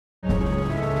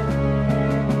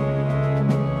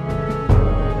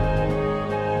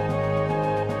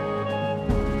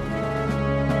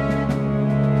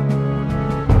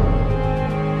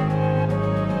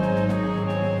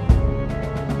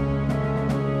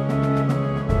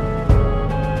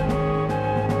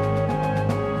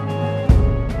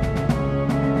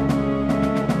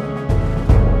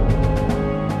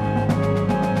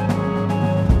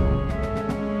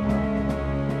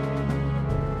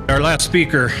last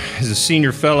speaker is a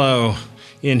senior fellow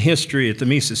in history at the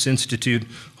Mises Institute,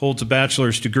 holds a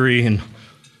bachelor's degree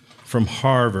from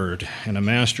Harvard and a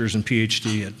master's and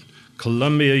PhD at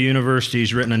Columbia University.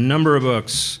 He's written a number of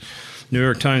books. New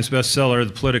York Times bestseller,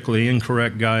 The Politically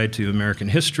Incorrect Guide to American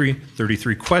History,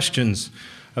 33 Questions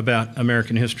About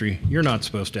American History You're Not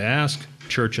Supposed to Ask,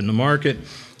 Church and the Market.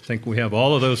 I think we have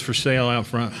all of those for sale out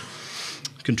front.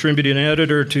 Contributing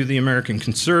editor to the American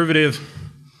Conservative,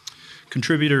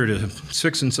 contributor to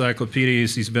 6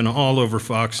 encyclopedias. He's been all over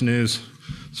Fox News.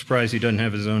 Surprised he doesn't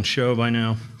have his own show by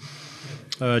now.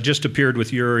 Just appeared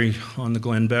with Uri on the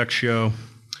Glenn Beck show.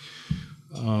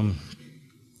 And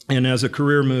as a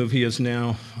career move, he has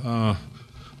now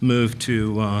moved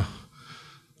to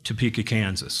Topeka,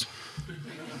 Kansas.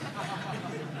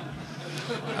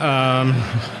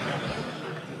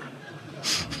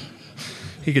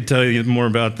 He could tell you more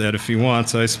about that if he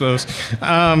wants, I suppose.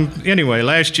 Anyway,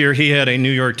 last year he had a New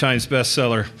York Times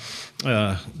bestseller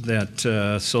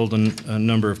that sold a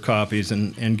number of copies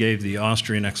and gave the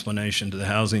Austrian explanation to the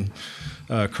housing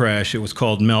crash. It was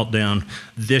called Meltdown.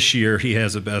 This year he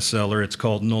has a bestseller. It's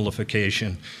called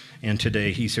Nullification. And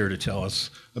today he's here to tell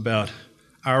us about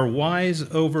our wise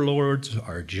overlords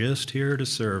are just here to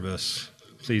serve us.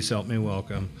 Please help me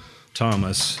welcome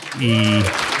Thomas E.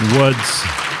 Woods.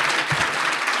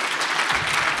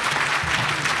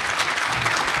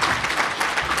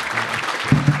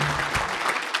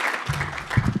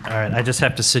 All right, I just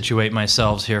have to situate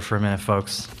myself here for a minute,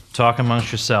 folks. Talk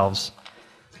amongst yourselves.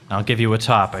 I'll give you a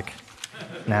topic.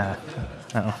 Nah,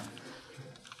 no.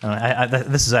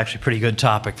 This is actually a pretty good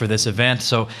topic for this event.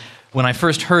 So when I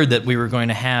first heard that we were going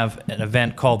to have an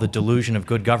event called The Delusion of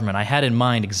Good Government, I had in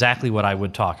mind exactly what I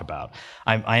would talk about.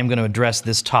 I am going to address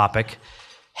this topic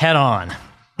head on.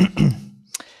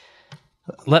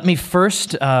 Let me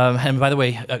first, and by the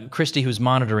way, Christy, who's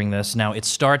monitoring this, now it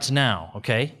starts now,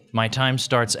 okay? My time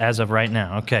starts as of right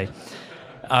now, okay?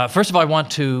 First of all, I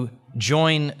want to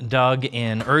join Doug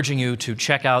in urging you to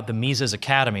check out the Mises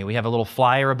Academy. We have a little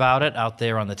flyer about it out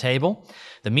there on the table.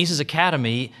 The Mises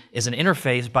Academy is an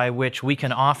interface by which we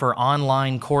can offer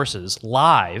online courses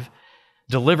live,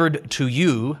 delivered to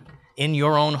you in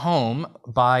your own home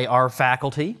by our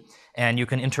faculty. And you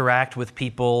can interact with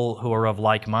people who are of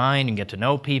like mind and get to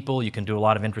know people. You can do a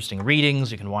lot of interesting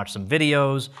readings. You can watch some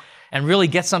videos and really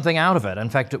get something out of it. In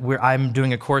fact, I'm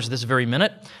doing a course this very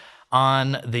minute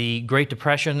on the Great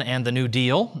Depression and the New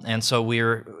Deal. And so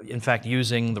we're, in fact,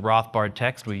 using the Rothbard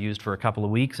text we used for a couple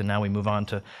of weeks, and now we move on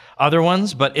to other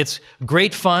ones. But it's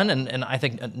great fun, and I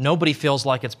think nobody feels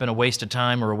like it's been a waste of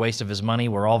time or a waste of his money.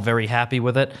 We're all very happy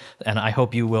with it, and I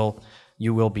hope you will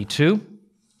be too.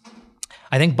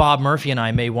 I think Bob Murphy and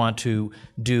I may want to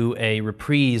do a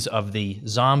reprise of the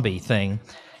zombie thing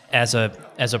as a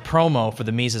promo for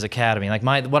the Mises Academy. Like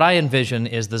what I envision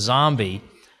is the zombie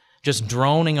just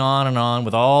droning on and on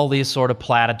with all these sort of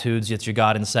platitudes that you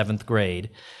got in 7th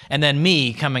grade, and then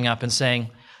me coming up and saying,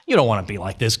 "You don't want to be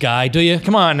like this guy, do you?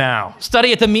 Come on now.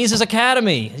 Study at the Mises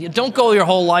Academy. You don't go your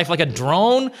whole life like a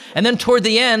drone." And then toward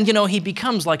the end, he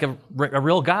becomes like a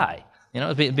real guy.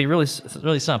 It'd be really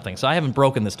something. So I haven't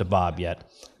broken this to Bob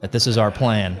yet, that this is our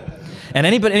plan. And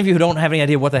any of you who don't have any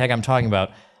idea what the heck I'm talking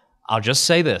about, I'll just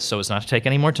say this so as not to take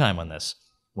any more time on this.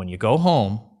 When you go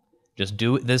home, just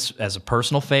do this as a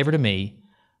personal favor to me.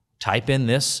 Type in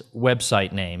this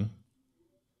website name,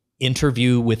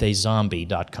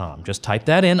 interviewwithazombie.com. Just type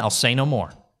that in. I'll say no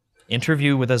more.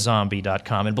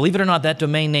 Interviewwithazombie.com. And believe it or not, that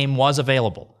domain name was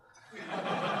available.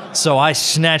 So I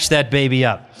snatched that baby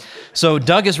up. So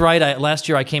Doug is right. Last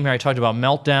year I came here, I talked about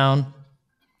Meltdown.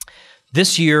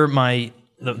 This year,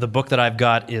 the book that I've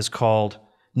got is called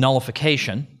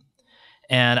Nullification.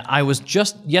 And I was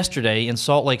just yesterday in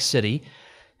Salt Lake City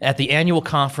at the annual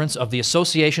conference of the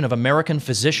Association of American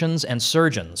Physicians and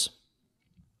Surgeons.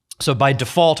 So by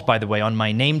default, by the way, on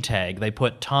my name tag, they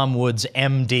put Tom Woods,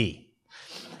 MD.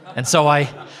 And so I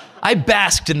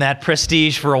basked in that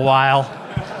prestige for a while.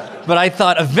 But I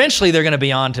thought eventually they're going to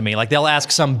be on to me. Like they'll ask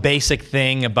some basic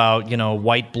thing about,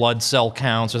 white blood cell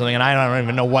counts or something, and I don't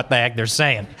even know what the heck they're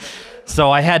saying. So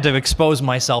I had to expose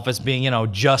myself as being,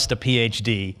 just a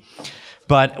PhD.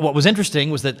 But what was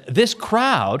interesting was that this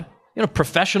crowd,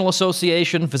 professional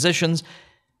association, physicians,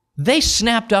 they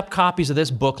snapped up copies of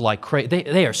this book like crazy.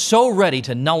 They are so ready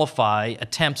to nullify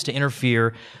attempts to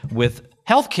interfere with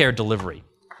healthcare delivery.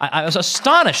 I was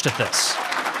astonished at this.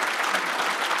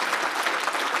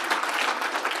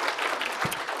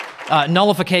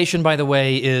 Nullification, by the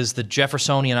way, is the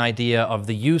Jeffersonian idea of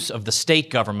the use of the state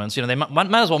governments. They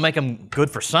might as well make them good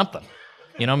for something.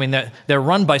 They're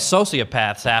run by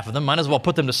sociopaths, half of them. Might as well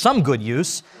put them to some good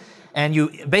use. and you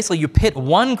pit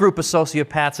one group of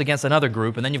sociopaths against another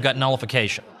group, and then you've got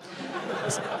nullification.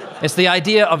 It's the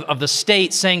idea of the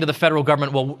state saying to the federal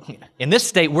government, well, in this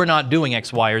state, we're not doing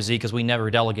X, Y, or Z because we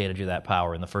never delegated you that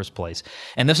power in the first place.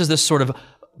 And this is this sort of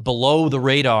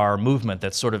below-the-radar movement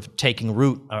that's sort of taking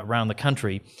root around the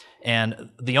country.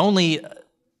 And the only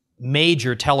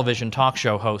major television talk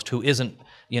show host who isn't,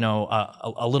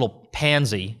 a little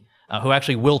pansy, who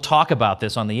actually will talk about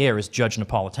this on the air is Judge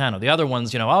Napolitano. The other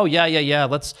ones, oh, yeah,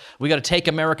 we got to take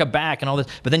America back and all this.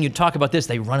 But then you talk about this,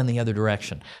 they run in the other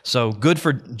direction. So good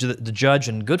for the judge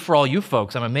and good for all you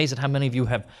folks. I'm amazed at how many of you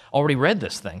have already read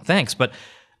this thing. Thanks. But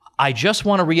I just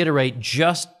want to reiterate,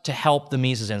 just to help the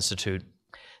Mises Institute,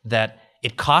 that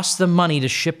it costs them money to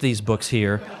ship these books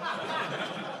here,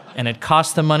 and it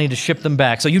costs them money to ship them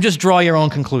back. So you just draw your own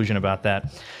conclusion about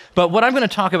that. But what I'm going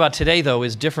to talk about today, though,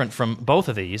 is different from both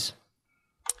of these,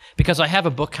 because I have a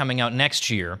book coming out next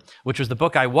year, which was the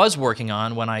book I was working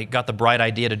on when I got the bright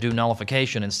idea to do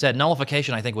nullification. Instead,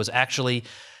 nullification, I think, was actually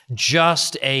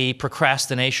just a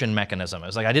procrastination mechanism. It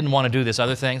was like I didn't want to do this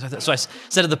other thing. So I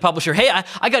said to the publisher, hey,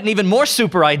 I got an even more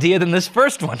super idea than this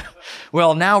first one.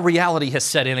 Well, now reality has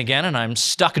set in again, and I'm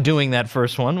stuck doing that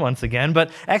first one once again.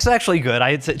 But it's actually good.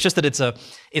 It's just that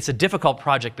it's a difficult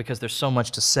project because there's so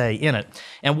much to say in it.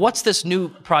 And what's this new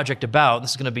project about?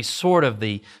 This is going to be sort of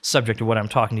the subject of what I'm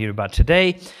talking to you about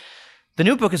today. The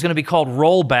new book is going to be called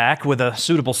Rollback with a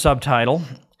suitable subtitle.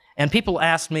 And people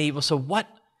asked me, well, so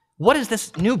what is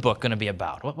this new book going to be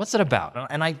about? What's it about?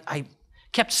 And I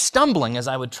kept stumbling as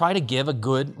I would try to give a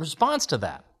good response to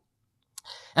that.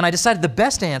 And I decided the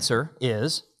best answer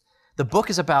is, the book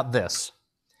is about this.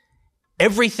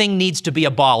 Everything needs to be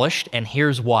abolished, and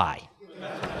here's why.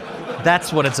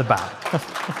 That's what it's about.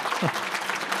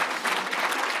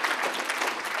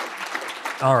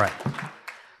 All right.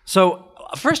 So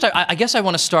first, I guess I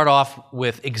want to start off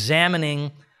with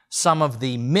examining some of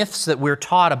the myths that we're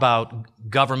taught about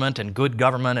government and good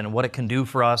government and what it can do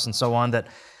for us and so on that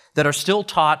are still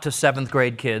taught to 7th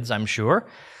grade kids, I'm sure,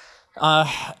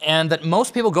 and that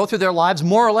most people go through their lives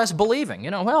more or less believing,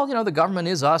 the government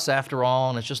is us after all,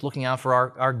 and it's just looking out for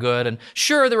our good. And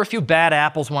sure, there are a few bad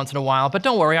apples once in a while, but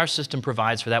don't worry, our system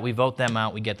provides for that. We vote them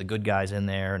out, we get the good guys in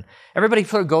there, and everybody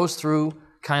sort of goes through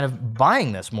kind of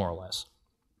buying this more or less.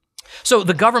 So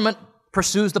the government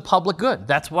pursues the public good.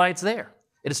 That's why it's there.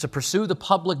 It is to pursue the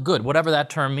public good, whatever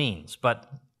that term means,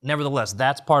 but nevertheless,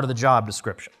 that's part of the job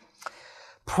description.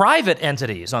 Private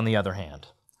entities, on the other hand,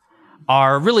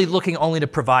 are really looking only to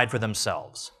provide for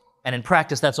themselves. And in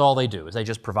practice, that's all they do, is they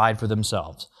just provide for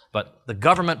themselves. But the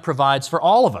government provides for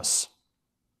all of us.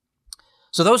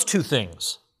 So those two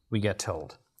things we get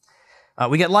told.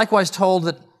 We get likewise told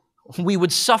that we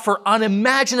would suffer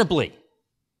unimaginably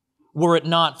were it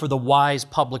not for the wise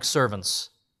public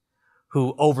servants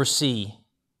who oversee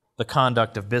the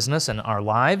conduct of business and our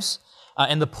lives,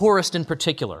 and the poorest in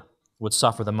particular would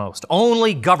suffer the most.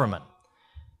 Only government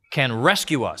can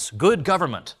rescue us, good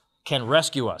government can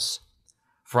rescue us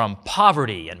from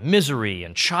poverty and misery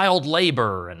and child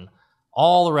labor and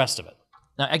all the rest of it.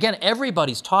 Now, again,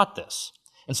 everybody's taught this,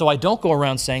 and so I don't go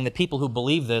around saying that people who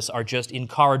believe this are just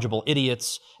incorrigible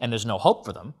idiots and there's no hope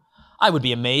for them. I would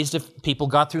be amazed if people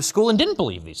got through school and didn't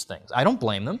believe these things. I don't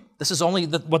blame them. This is only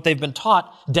what they've been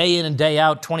taught day in and day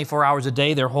out, 24 hours a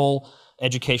day, their whole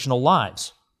educational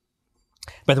lives.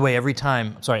 By the way, every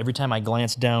time I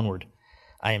glance downward,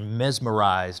 I am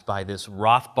mesmerized by this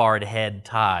Rothbard head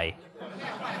tie.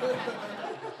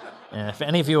 And if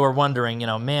any of you are wondering,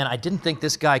 man, I didn't think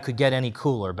this guy could get any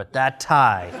cooler, but that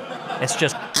tie, it's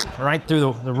just right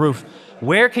through the roof.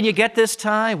 Where can you get this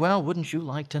tie? Well, wouldn't you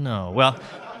like to know? Well,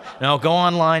 no, go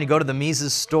online, you go to the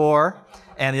Mises store,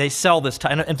 and they sell this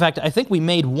tie. In fact, I think we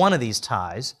made one of these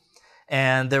ties,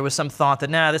 and there was some thought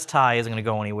that, this tie isn't going to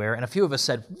go anywhere. And a few of us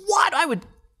said, what? I would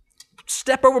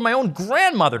step over my own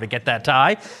grandmother to get that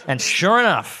tie. And sure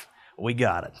enough, we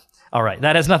got it. All right,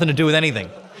 that has nothing to do with anything.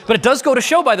 But it does go to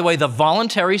show, by the way, the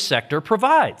voluntary sector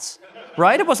provides,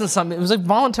 right? It was a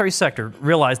voluntary sector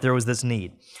realized there was this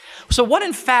need. So what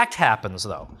in fact happens,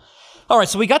 though? All right,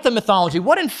 so we got the mythology.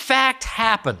 What in fact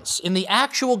happens in the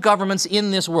actual governments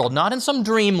in this world? Not in some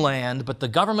dreamland, but the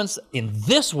governments in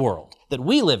this world that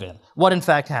we live in. What in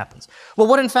fact happens? Well,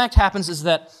 what in fact happens is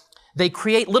that they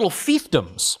create little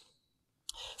fiefdoms.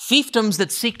 Fiefdoms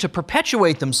that seek to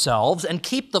perpetuate themselves and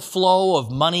keep the flow of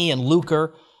money and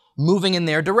lucre moving in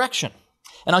their direction.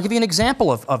 And I'll give you an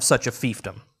example of such a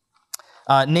fiefdom.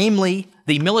 Namely,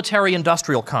 the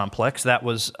military-industrial complex. That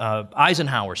was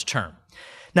Eisenhower's term.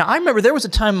 Now, I remember there was a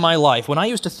time in my life when I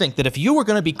used to think that if you were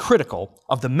going to be critical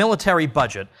of the military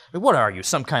budget, what are you,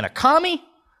 some kind of commie?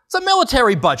 It's a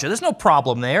military budget. There's no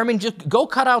problem there. I mean, just go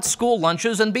cut out school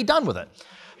lunches and be done with it.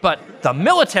 But the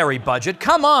military budget,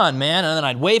 come on, man. And then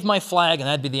I'd wave my flag and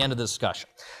that'd be the end of the discussion.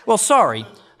 Well, sorry,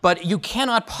 but you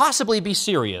cannot possibly be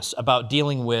serious about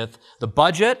dealing with the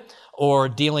budget or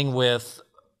dealing with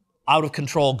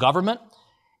out-of-control government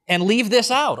and leave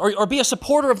this out, or be a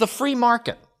supporter of the free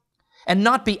market and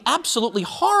not be absolutely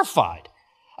horrified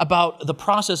about the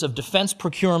process of defense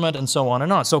procurement and so on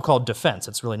and on. So-called defense.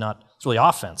 It's really not, it's really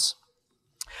offense.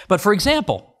 But for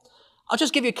example, I'll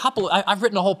just give you a couple, I've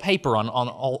written a whole paper on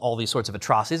all these sorts of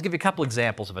atrocities. I'll give you a couple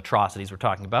examples of atrocities we're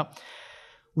talking about.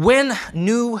 When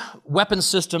new weapon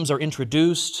systems are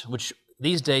introduced, which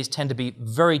these days tend to be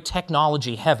very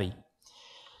technology heavy,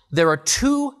 there are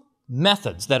two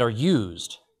methods that are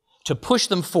used to push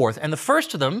them forth. And the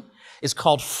first of them is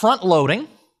called front-loading,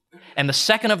 and the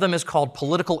second of them is called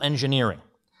political engineering.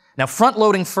 Now,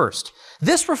 front-loading first.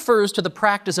 This refers to the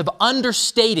practice of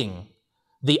understating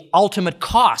the ultimate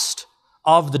cost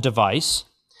of the device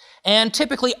and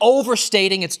typically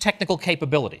overstating its technical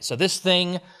capability. So this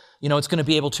thing, you know, it's going to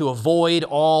be able to avoid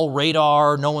all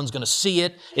radar. No one's going to see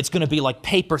it. It's going to be like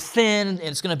paper thin. And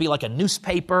it's going to be like a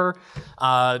newspaper.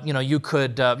 You know, you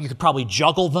could probably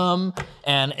juggle them,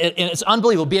 and it's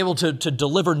unbelievable. Be able to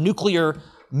deliver nuclear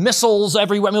missiles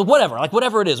everywhere. I mean,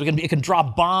 whatever it is. It can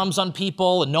drop bombs on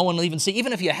people, and no one will even see.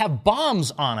 Even if you have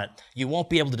bombs on it, you won't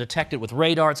be able to detect it with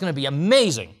radar. It's going to be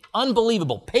amazing,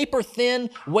 unbelievable. Paper thin,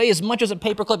 weigh as much as a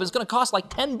paper clip. It's going to cost like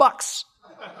 $10.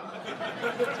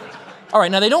 All right,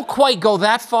 now they don't quite go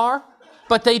that far,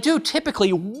 but they do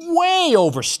typically way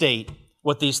overstate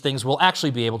what these things will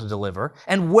actually be able to deliver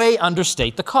and way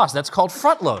understate the cost. That's called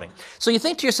front-loading. So you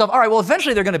think to yourself, all right, well,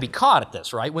 eventually they're going to be caught at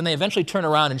this, right? When they eventually turn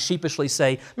around and sheepishly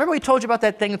say, remember we told you about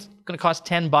that thing that's going to cost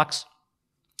 $10? It's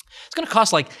going to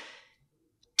cost like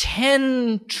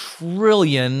 10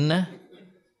 trillion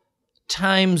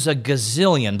times a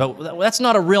gazillion, but that's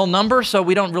not a real number, so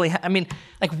we don't really I mean,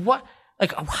 like what?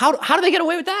 Like, how do they get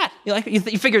away with that?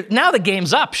 You figure, now the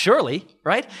game's up, surely,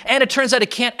 right? And it turns out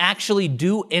it can't actually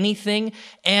do anything,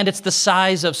 and it's the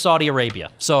size of Saudi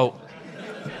Arabia. So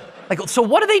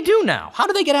what do they do now? How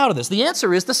do they get out of this? The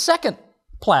answer is the second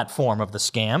platform of the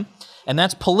scam, and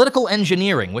that's political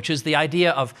engineering, which is the idea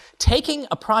of taking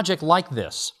a project like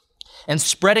this and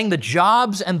spreading the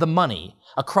jobs and the money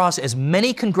across as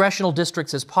many congressional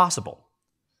districts as possible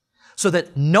so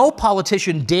that no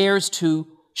politician dares to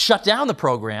shut down the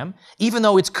program, even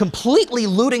though it's completely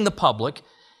looting the public.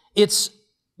 Its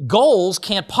goals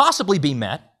can't possibly be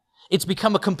met. It's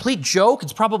become a complete joke.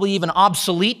 It's probably even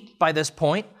obsolete by this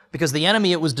point because the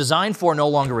enemy it was designed for no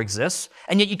longer exists,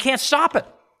 and yet you can't stop it.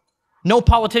 No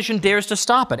politician dares to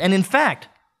stop it. And in fact,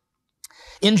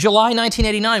 in July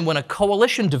 1989, when a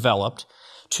coalition developed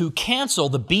to cancel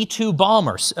the B-2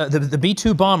 bomber,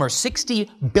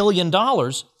 $60 billion,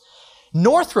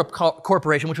 Northrop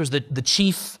Corporation, which was the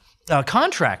chief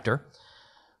contractor,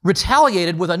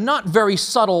 retaliated with a not very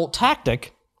subtle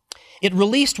tactic. It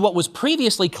released what was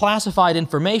previously classified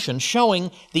information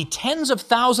showing the tens of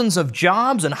thousands of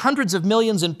jobs and hundreds of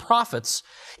millions in profits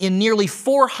in nearly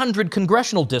 400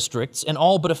 congressional districts in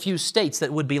all but a few states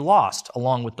that would be lost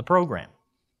along with the program.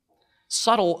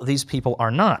 Subtle these people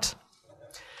are not.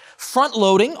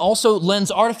 Front-loading also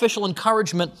lends artificial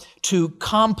encouragement to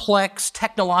complex,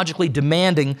 technologically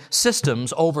demanding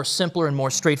systems over simpler and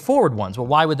more straightforward ones. Well,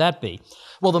 why would that be?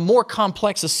 Well, the more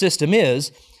complex a system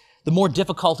is, the more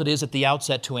difficult it is at the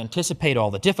outset to anticipate all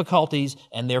the difficulties,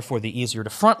 and therefore the easier to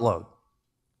front-load.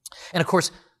 And of course,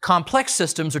 complex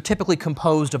systems are typically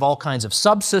composed of all kinds of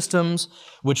subsystems,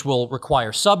 which will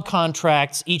require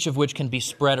subcontracts, each of which can be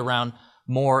spread around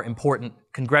more important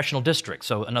congressional districts.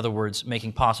 So, in other words,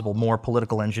 making possible more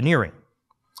political engineering.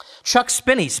 Chuck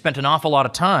Spinney spent an awful lot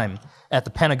of time at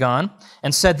the Pentagon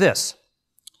and said this: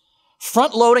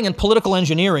 front-loading and political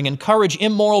engineering encourage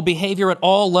immoral behavior at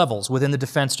all levels within the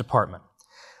Defense Department.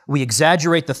 We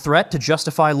exaggerate the threat to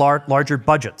justify larger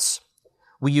budgets.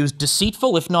 We use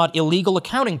deceitful, if not illegal,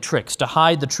 accounting tricks to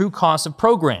hide the true costs of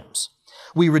programs.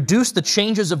 We reduce the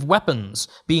changes of weapons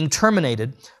being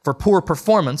terminated for poor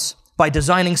performance by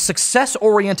designing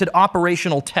success-oriented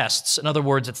operational tests. In other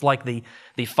words, it's like the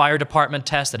fire department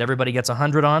test that everybody gets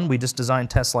 100 on. We just design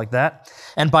tests like that.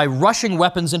 And by rushing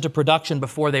weapons into production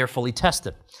before they are fully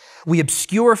tested. We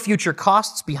obscure future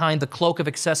costs behind the cloak of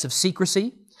excessive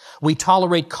secrecy. We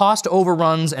tolerate cost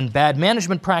overruns and bad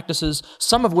management practices,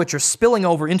 some of which are spilling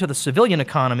over into the civilian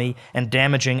economy and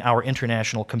damaging our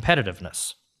international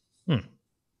competitiveness.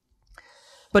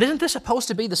 But isn't this supposed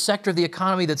to be the sector of the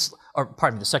economy the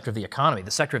sector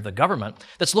of the government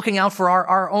that's looking out for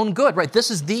our own good, right?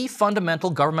 This is the fundamental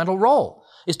governmental role,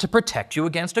 is to protect you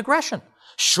against aggression.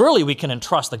 Surely we can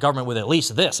entrust the government with at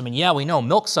least this. I mean, yeah, we know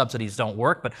milk subsidies don't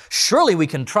work, but surely we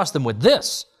can trust them with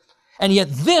this. And yet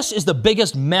this is the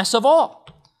biggest mess of all.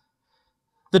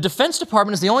 The Defense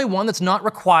Department is the only one that's not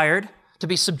required to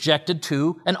be subjected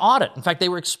to an audit. In fact, they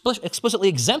were explicitly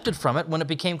exempted from it when it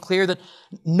became clear that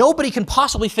nobody can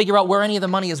possibly figure out where any of the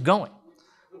money is going.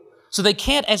 So they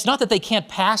can't, it's not that they can't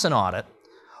pass an audit,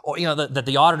 or that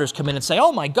the auditors come in and say,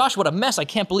 oh my gosh, what a mess, I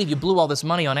can't believe you blew all this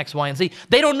money on X, Y, and Z.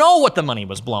 They don't know what the money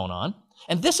was blown on.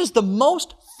 And this is the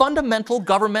most fundamental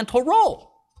governmental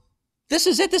role. This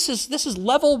is it, this is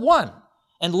level one.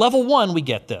 And level one, we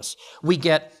get this. We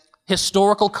get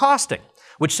historical costing,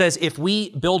 which says if we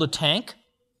build a tank,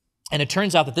 and it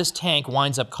turns out that this tank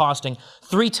winds up costing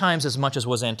 3 times as much as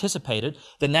was anticipated,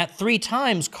 then that 3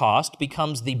 times cost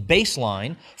becomes the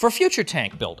baseline for future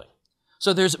tank building.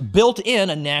 So there's built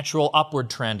in a natural upward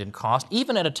trend in cost,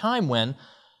 even at a time when,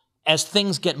 as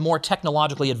things get more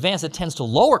technologically advanced, it tends to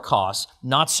lower costs.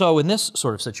 Not so in this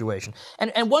sort of situation.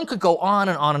 And one could go on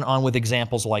and on and on with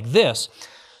examples like this.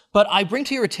 But I bring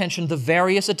to your attention the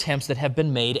various attempts that have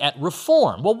been made at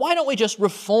reform. Well, why don't we just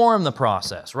reform the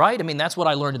process, right? I mean, that's what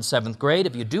I learned in 7th grade.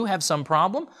 If you do have some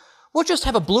problem, we'll just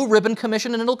have a blue ribbon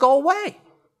commission and it'll go away.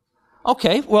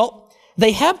 Okay, well,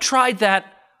 they have tried that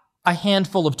a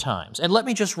handful of times. And let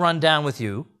me just run down with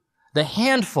you the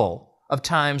handful of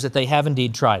times that they have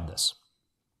indeed tried this.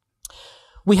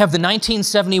 We have the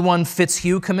 1971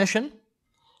 Fitzhugh Commission,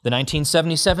 the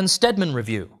 1977 Stedman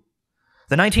Review,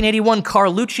 the 1981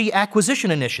 Carlucci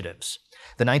Acquisition Initiatives,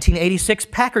 the 1986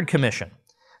 Packard Commission,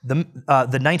 the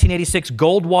 1986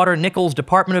 Goldwater-Nichols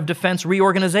Department of Defense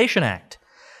Reorganization Act,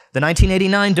 the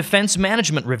 1989 Defense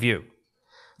Management Review,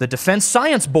 the Defense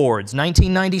Science Board's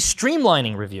 1990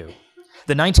 Streamlining Review,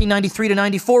 the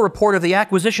 1993-94 report of the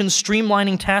Acquisition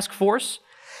Streamlining Task Force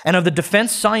and of the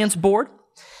Defense Science Board,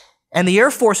 and the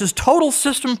Air Force's Total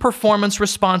System Performance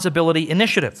Responsibility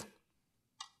Initiative.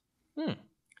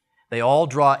 They all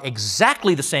draw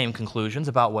exactly the same conclusions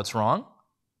about what's wrong.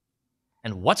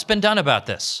 And what's been done about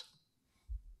this?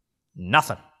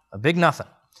 Nothing. A big nothing.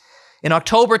 In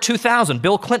October 2000,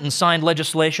 Bill Clinton signed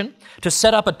legislation to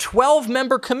set up a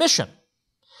 12-member commission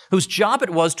whose job it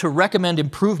was to recommend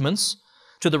improvements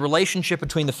to the relationship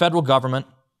between the federal government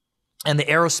and the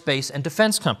aerospace and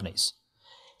defense companies.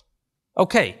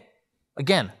 Okay,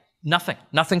 again, nothing.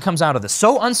 Nothing comes out of this.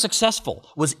 So unsuccessful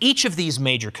was each of these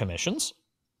major commissions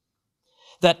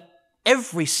that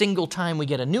every single time we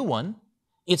get a new one,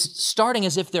 it's starting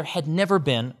as if there had never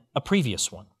been a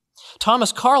previous one.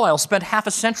 Thomas Carlyle spent half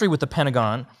a century with the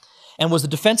Pentagon and was the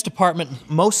Defense Department's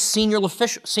most senior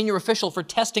official for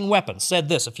testing weapons, said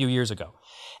this a few years ago.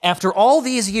 After all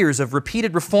these years of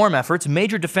repeated reform efforts,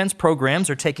 major defense programs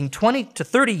are taking 20 to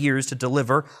 30 years to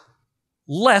deliver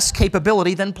less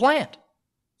capability than planned.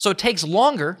 So it takes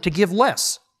longer to give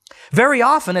less. Very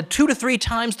often at 2 to 3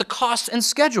 times the costs and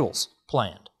schedules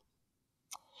planned.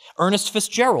 Ernest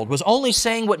Fitzgerald was only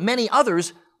saying what many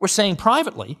others were saying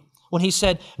privately when he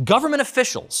said, government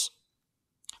officials,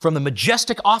 from the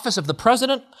majestic office of the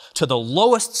president to the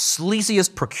lowest,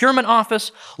 sleaziest procurement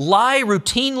office, lie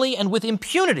routinely and with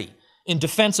impunity in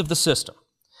defense of the system.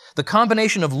 The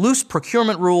combination of loose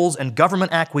procurement rules and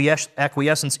government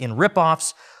acquiescence in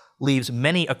rip-offs leaves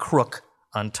many a crook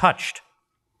untouched.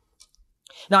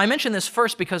 Now, I mention this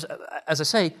first because, as I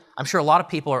say, I'm sure a lot of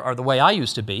people are the way I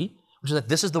used to be, which is that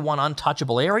this is the one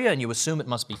untouchable area and you assume it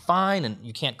must be fine and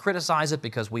you can't criticize it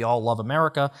because we all love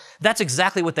America. That's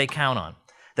exactly what they count on,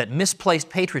 that misplaced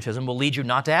patriotism will lead you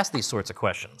not to ask these sorts of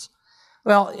questions.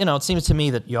 Well, it seems to me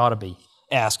that you ought to be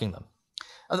asking them.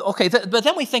 Okay, but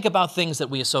then we think about things that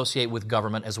we associate with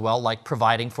government as well, like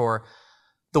providing for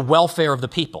the welfare of the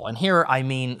people. And here I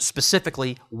mean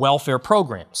specifically welfare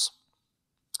programs.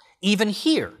 Even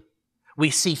here,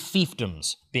 we see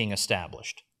fiefdoms being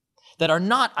established that are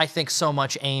not, I think, so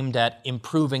much aimed at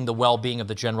improving the well-being of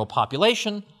the general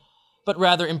population, but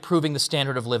rather improving the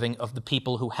standard of living of the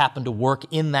people who happen to work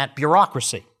in that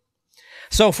bureaucracy.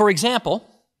 So, for example,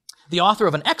 the author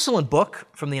of an excellent book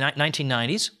from the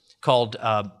 1990s called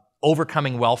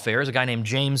Overcoming Welfare is a guy named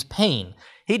James Payne.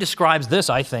 He describes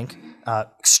this, I think,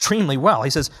 extremely well.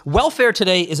 He says, welfare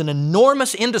today is an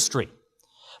enormous industry,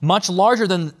 much larger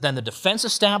than the defense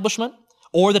establishment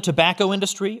or the tobacco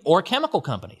industry or chemical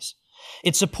companies.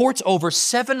 It supports over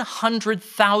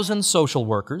 700,000 social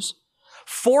workers,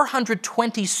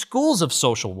 420 schools of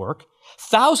social work,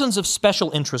 thousands of special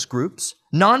interest groups,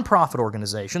 nonprofit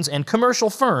organizations, and commercial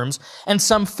firms, and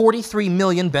some 43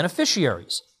 million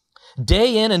beneficiaries.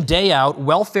 Day in and day out,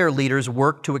 welfare leaders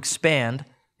work to expand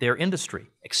their industry,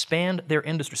 expand their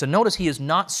industry. So notice he is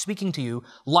not speaking to you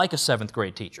like a 7th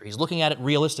grade teacher. He's looking at it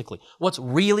realistically. What's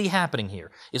really happening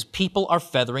here is people are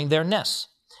feathering their nests.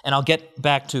 And I'll get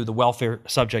back to the welfare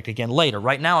subject again later.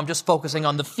 Right now I'm just focusing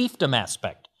on the fiefdom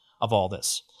aspect of all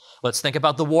this. Let's think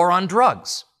about the war on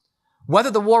drugs.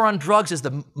 Whether the war on drugs is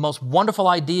the most wonderful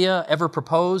idea ever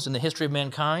proposed in the history of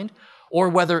mankind, or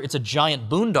whether it's a giant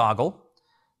boondoggle,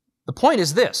 the point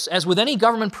is this: as with any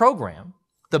government program,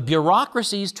 the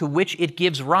bureaucracies to which it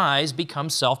gives rise become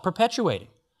self-perpetuating,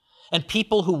 and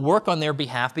people who work on their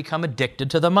behalf become addicted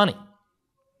to the money.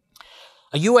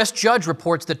 A U.S. judge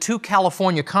reports that 2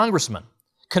 California congressmen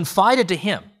confided to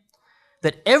him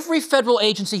that every federal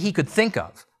agency he could think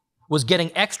of was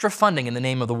getting extra funding in the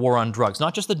name of the war on drugs,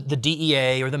 not just the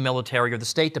DEA or the military or the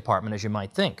State Department, as you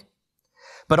might think,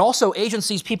 but also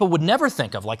agencies people would never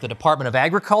think of, like the Department of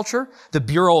Agriculture, the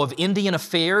Bureau of Indian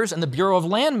Affairs, and the Bureau of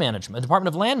Land Management, the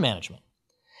Department of Land Management.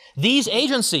 These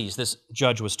agencies, this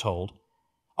judge was told,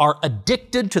 are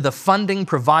addicted to the funding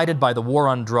provided by the war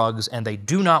on drugs, and they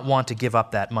do not want to give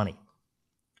up that money.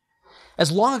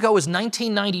 As long ago as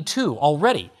 1992,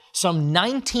 already, some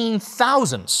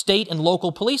 19,000 state and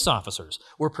local police officers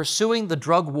were pursuing the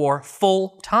drug war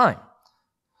full-time,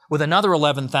 with another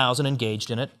 11,000 engaged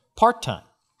in it part-time.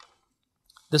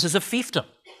 This is a fiefdom.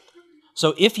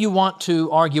 So if you want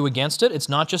to argue against it, it's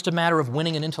not just a matter of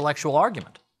winning an intellectual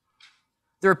argument.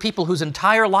 There are people whose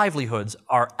entire livelihoods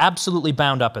are absolutely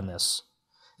bound up in this,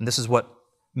 and this is what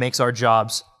makes our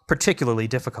jobs particularly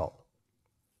difficult.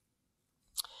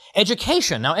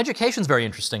 Education. Now, education is very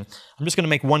interesting. I'm just going to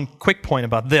make one quick point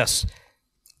about this.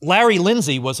 Larry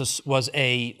Lindsay was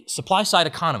a supply-side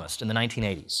economist in the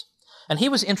 1980s, and he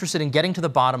was interested in getting to the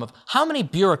bottom of how many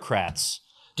bureaucrats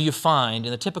do you find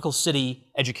in the typical city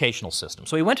educational system.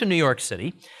 So he went to New York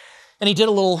City, and he did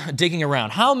a little digging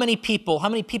around. How many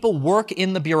people work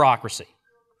in the bureaucracy?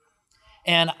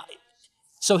 And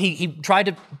so he tried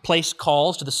to place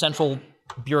calls to the central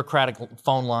bureaucratic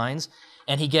phone lines,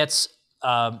 and he got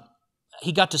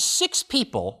to 6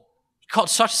 people, he called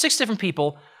 6 different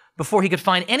people before he could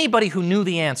find anybody who knew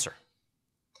the answer.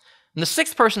 And the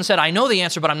 6th person said, "I know the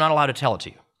answer, but I'm not allowed to tell it to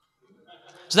you."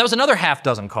 So that was another half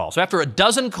dozen calls. So after a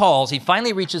dozen calls, he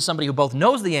finally reaches somebody who both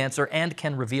knows the answer and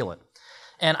can reveal it.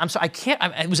 And I'm sorry,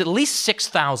 it was at least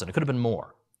 6,000. It could have been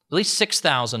more. At least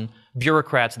 6,000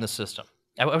 bureaucrats in the system.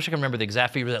 I wish I could remember the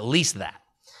exact figure, but at least that.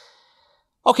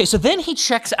 Okay, so then he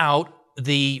checks out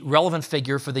the relevant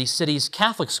figure for the city's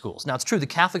Catholic schools. Now, it's true, the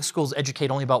Catholic schools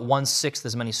educate only about 1/6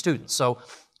 as many students. So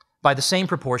by the same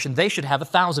proportion, they should have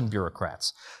 1,000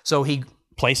 bureaucrats. So he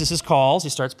places his calls. He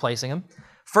starts placing them.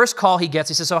 First call he gets,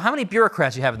 he says, "So how many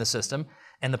bureaucrats do you have in the system?"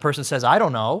 And the person says, "I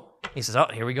don't know." He says, "Oh,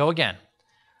 here we go again."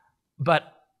 But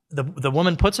the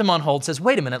woman puts him on hold, says,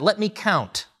 "Wait a minute, let me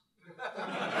count."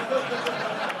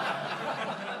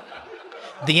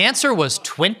 The answer was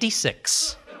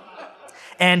 26.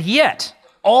 And yet,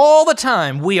 all the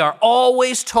time, we are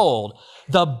always told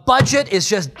the budget is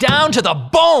just down to the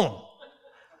bone.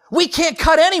 We can't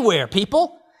cut anywhere,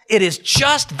 people. It is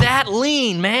just that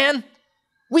lean, man.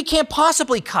 We can't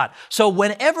possibly cut. So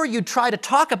whenever you try to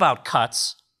talk about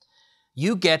cuts,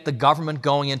 you get the government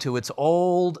going into its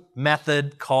old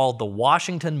method called the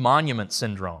Washington Monument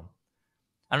Syndrome.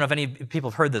 I don't know if any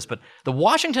people have heard this, but the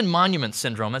Washington Monument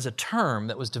Syndrome is a term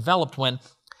that was developed when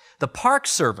the Park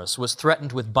Service was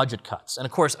threatened with budget cuts. And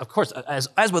of course,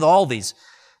 as with all these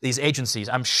agencies,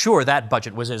 I'm sure that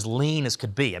budget was as lean as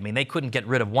could be. I mean, they couldn't get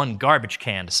rid of one garbage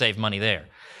can to save money there.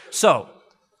 So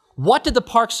what did the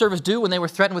Park Service do when they were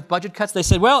threatened with budget cuts? They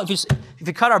said, well, if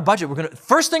you cut our budget,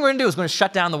 first thing we're going to do is we're going to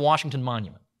shut down the Washington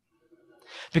Monument.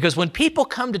 Because when people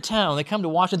come to town, they come to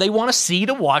Washington, they want to see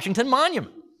the Washington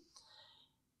Monument.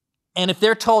 And if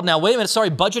they're told, now, wait a minute, sorry,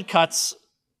 budget cuts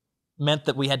meant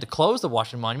that we had to close the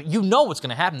Washington Monument, you know what's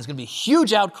going to happen. There's going to be a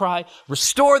huge outcry,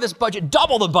 restore this budget,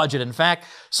 double the budget, in fact.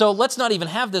 So let's not even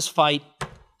have this fight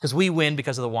because we win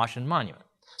because of the Washington Monument.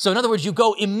 So in other words, you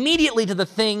go immediately to the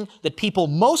thing that people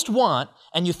most want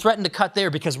and you threaten to cut there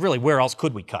because really, where else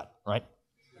could we cut, right?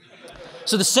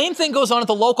 So the same thing goes on at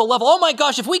the local level. Oh my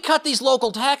gosh, if we cut these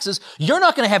local taxes, you're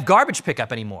not going to have garbage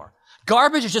pickup anymore.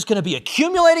 Garbage is just going to be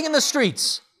accumulating in the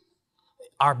streets.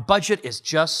 Our budget is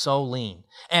just so lean.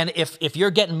 And if you're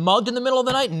getting mugged in the middle of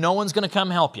the night, no one's going to come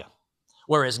help you.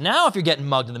 Whereas now, if you're getting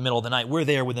mugged in the middle of the night, we're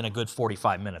there within a good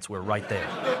 45 minutes. We're right there.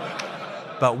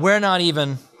 But we're not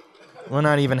even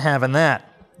having that.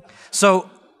 So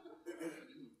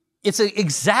it's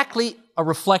exactly a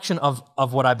reflection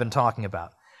of what I've been talking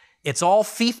about. It's all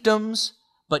fiefdoms,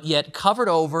 but yet covered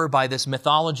over by this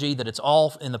mythology that it's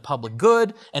all in the public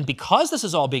good. And because this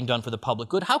is all being done for the public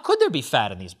good, how could there be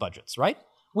fat in these budgets, right?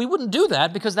 We wouldn't do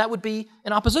that because that would be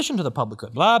in opposition to the public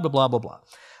good, blah, blah, blah, blah, blah.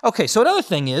 Okay, so another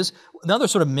thing is, another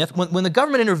sort of myth, when the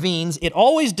government intervenes, it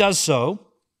always does so,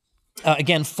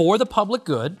 again, for the public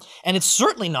good, and it's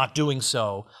certainly not doing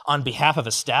so on behalf of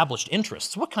established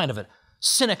interests. What kind of a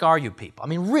cynic are you people? I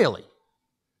mean, really?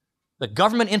 The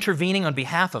government intervening on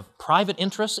behalf of private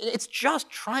interests? It's just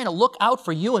trying to look out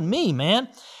for you and me, man.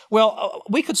 Well,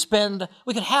 we could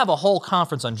have a whole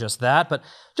conference on just that, but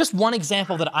just one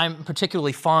example that I'm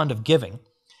particularly fond of giving,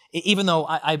 even though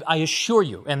I assure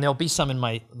you, and there'll be some in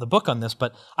the book on this,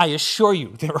 but I assure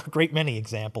you there are a great many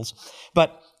examples.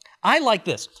 But I like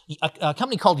this. A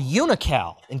company called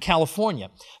Unical in California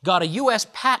got a U.S.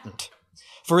 patent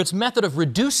for its method of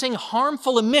reducing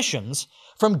harmful emissions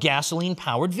from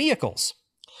gasoline-powered vehicles.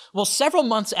 Well, several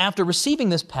months after receiving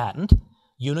this patent,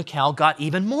 Unical got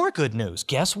even more good news.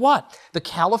 Guess what? The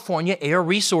California Air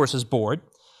Resources Board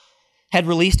had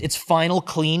released its final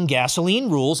clean gasoline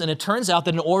rules, and it turns out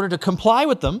that in order to comply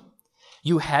with them,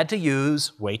 you had to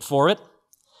use, wait for it,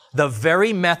 the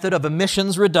very method of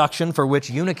emissions reduction for which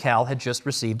Unical had just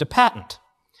received a patent.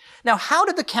 Now, how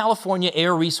did the California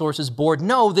Air Resources Board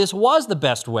know this was the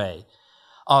best way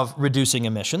of reducing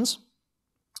emissions?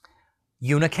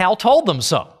 Unical told them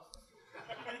so.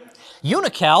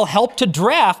 Unical helped to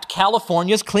draft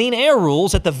California's clean air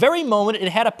rules at the very moment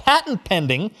it had a patent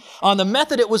pending on the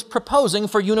method it was proposing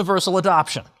for universal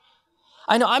adoption.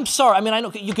 I know, I'm sorry, I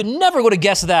know you could never would have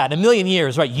guessed that in a million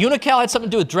years, right? Unical had something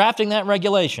to do with drafting that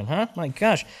regulation, huh? My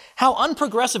gosh, how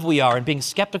unprogressive we are in being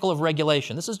skeptical of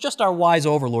regulation. This is just our wise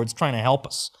overlords trying to help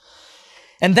us.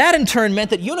 And that in turn meant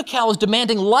that Unical was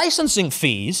demanding licensing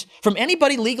fees from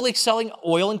anybody legally selling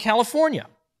oil in California.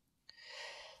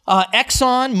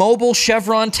 Exxon, Mobil,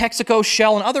 Chevron, Texaco,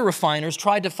 Shell, and other refiners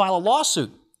tried to file a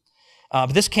lawsuit.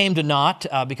 But this came to naught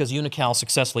because Unical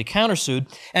successfully countersued.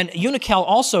 And Unical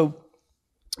also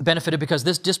benefited because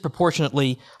this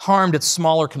disproportionately harmed its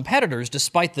smaller competitors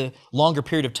despite the longer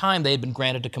period of time they had been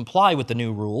granted to comply with the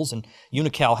new rules, and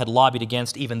Unical had lobbied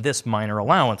against even this minor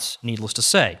allowance, needless to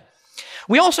say.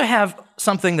 We also have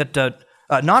something that,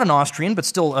 not an Austrian, but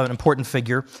still an important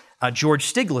figure,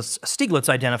 George Stiglitz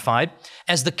identified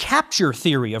as the capture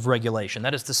theory of regulation.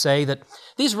 That is to say that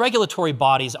these regulatory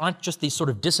bodies aren't just these sort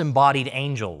of disembodied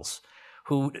angels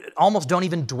who almost don't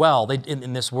even dwell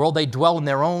in this world. They dwell in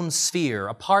their own sphere,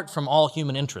 apart from all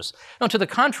human interests. No, to the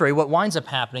contrary, what winds up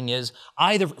happening is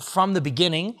either from the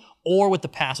beginning or with the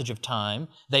passage of time,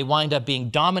 they wind up being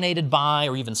dominated by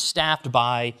or even staffed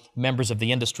by members of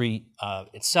the industry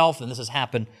itself, and this has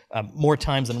happened more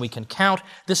times than we can count.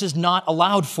 This is not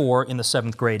allowed for in the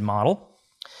 7th grade model.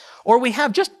 Or we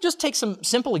have, just take some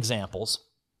simple examples.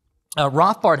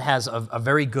 Rothbard has a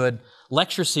very good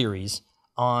lecture series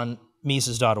on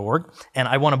Mises.org, and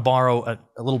I want to borrow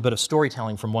a little bit of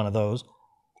storytelling from one of those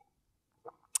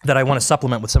that I want to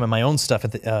supplement with some of my own stuff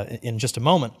in just a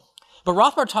moment. But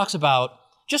Rothbard talks about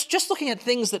just looking at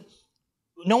things that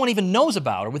no one even knows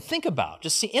about or would think about,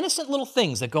 just see innocent little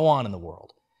things that go on in the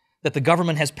world that the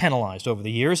government has penalized over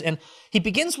the years, and he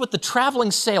begins with the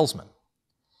traveling salesman.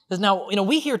 Now,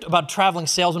 we hear about traveling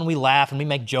salesmen, we laugh and we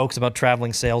make jokes about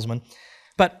traveling salesmen,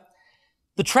 but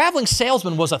the traveling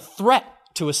salesman was a threat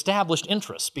to established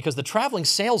interests because the traveling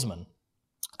salesman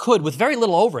could, with very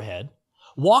little overhead,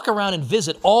 walk around and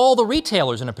visit all the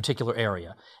retailers in a particular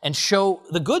area and show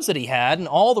the goods that he had, and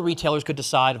all the retailers could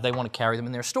decide if they want to carry them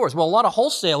in their stores. Well, a lot of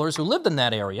wholesalers who lived in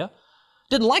that area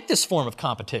didn't like this form of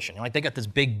competition. Like, they got this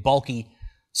big, bulky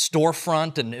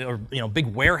storefront or big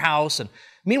warehouse, and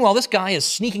meanwhile, this guy is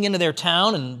sneaking into their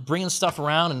town and bringing stuff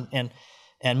around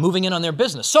and moving in on their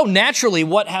business. So naturally,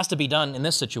 what has to be done in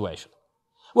this situation?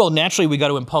 Well, naturally, we got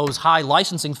to impose high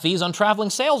licensing fees on traveling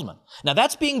salesmen. Now,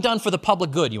 that's being done for the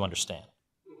public good, you understand,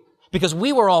 because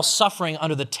we were all suffering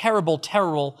under the terrible,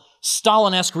 terrible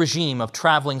Stalin-esque regime of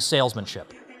traveling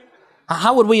salesmanship.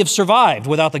 How would we have survived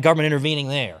without the government intervening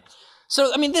there?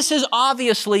 So, this is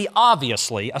obviously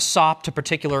a sop to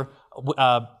particular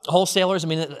wholesalers.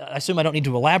 I assume I don't need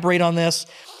to elaborate on this.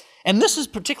 And this is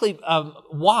particularly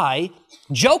why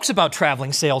jokes about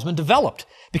traveling salesmen developed,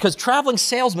 because traveling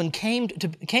salesmen came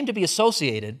to be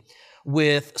associated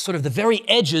with sort of the very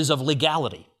edges of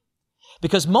legality.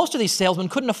 Because most of these salesmen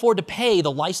couldn't afford to pay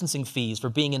the licensing fees for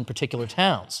being in particular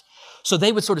towns. So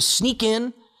they would sort of sneak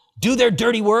in, do their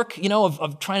dirty work,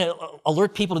 of trying to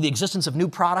alert people to the existence of new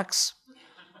products,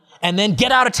 and then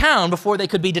get out of town before they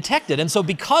could be detected. And so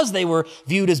because they were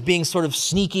viewed as being sort of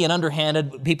sneaky and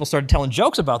underhanded, people started telling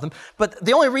jokes about them. But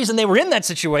the only reason they were in that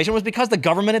situation was because the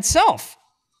government itself.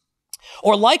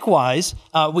 Or likewise,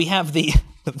 we have the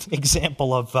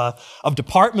example of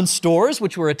department stores,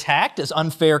 which were attacked as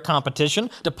unfair competition.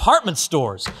 Department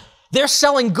stores, they're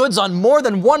selling goods on more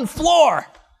than one floor.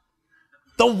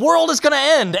 The world is going to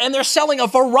end, and they're selling a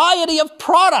variety of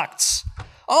products.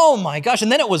 Oh my gosh,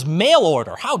 and then it was mail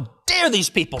order. How dare these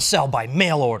people sell by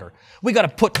mail order? We got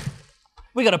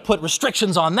to put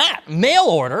restrictions on that. Mail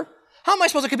order? How am I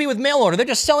supposed to compete with mail order? They're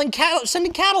just sending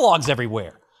catalogs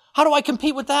everywhere. How do I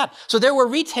compete with that? So there were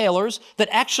retailers that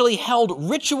actually held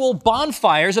ritual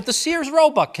bonfires of the Sears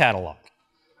Roebuck catalog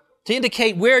to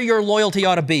indicate where your loyalty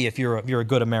ought to be if you're a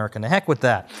good American. The heck with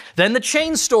that. Then the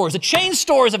chain stores. The chain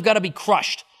stores have got to be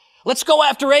crushed. Let's go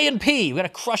after A&P. We've got to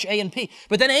crush A&P.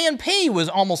 But then A&P was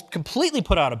almost completely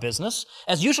put out of business.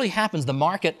 As usually happens, the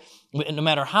market, no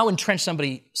matter how entrenched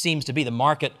somebody seems to be, the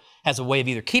market has a way of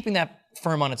either keeping that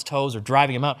firm on its toes or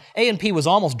driving them out. A&P was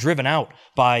almost driven out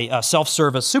by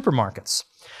self-service supermarkets.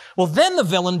 Well, then the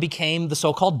villain became the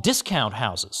so-called discount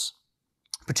houses,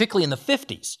 particularly in the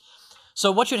 50s.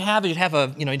 So what you'd have you'd have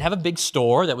a big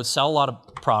store that would sell a lot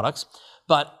of products,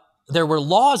 but there were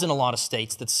laws in a lot of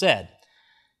states that said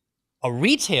a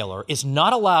retailer is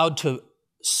not allowed to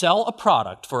sell a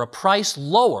product for a price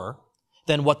lower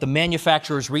than what the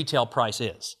manufacturer's retail price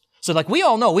is. So like we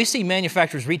all know, we see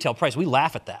manufacturer's retail price, we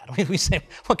laugh at that. We say,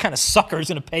 what kind of sucker is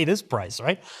going to pay this price,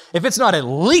 right? If it's not at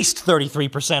least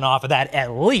 33% off of that,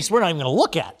 at least, we're not even going to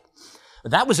look at it.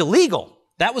 But that was illegal.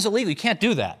 That was illegal. You can't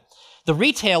do that. The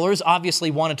retailers obviously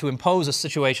wanted to impose a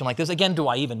situation like this. Again, do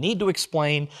I even need to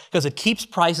explain? Because it keeps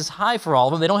prices high for all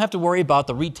of them. They don't have to worry about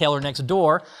the retailer next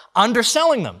door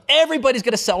underselling them. Everybody's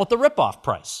going to sell at the ripoff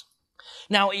price.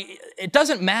 Now, it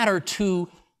doesn't matter to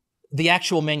the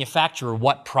actual manufacturer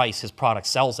what price his product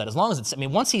sells at. As long as it's,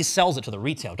 once he sells it to the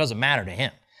retailer, it doesn't matter to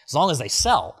him. As long as they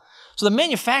sell. So the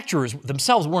manufacturers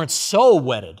themselves weren't so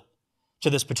wedded to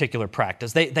this particular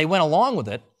practice. They went along with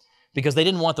it because they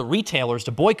didn't want the retailers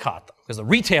to boycott them, because the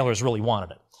retailers really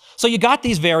wanted it. So you got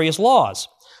these various laws.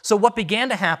 So what began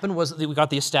to happen was that we got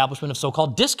the establishment of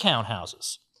so-called discount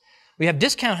houses. We have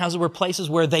discount houses were places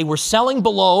where they were selling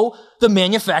below the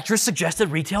manufacturer's suggested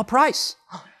retail price.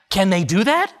 Can they do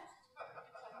that?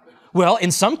 Well,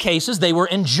 in some cases, they were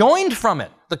enjoined from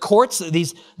it. The courts,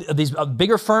 these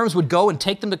bigger firms would go and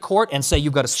take them to court and say,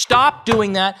 you've got to stop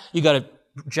doing that. You've got to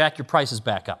jack your prices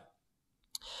back up.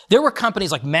 There were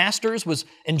companies like Masters was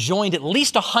enjoined at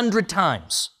least 100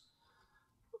 times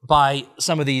by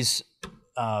some of these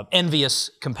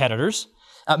envious competitors.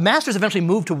 Masters eventually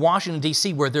moved to Washington,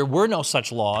 D.C., where there were no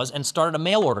such laws, and started a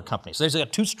mail-order company. So there's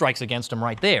got 2 strikes against him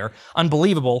right there.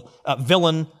 Unbelievable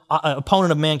villain,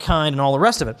 opponent of mankind, and all the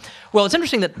rest of it. Well, it's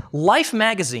interesting that Life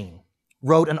magazine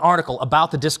wrote an article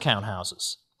about the discount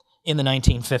houses in the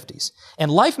 1950s.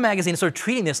 And Life magazine is sort of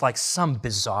treating this like some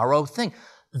bizarro thing.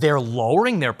 They're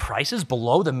lowering their prices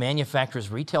below the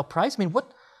manufacturer's retail price?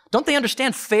 What? Don't they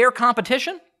understand fair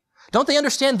competition? Don't they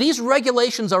understand these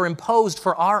regulations are imposed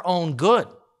for our own good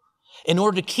in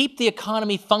order to keep the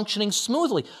economy functioning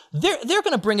smoothly? They're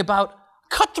going to bring about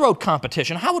cutthroat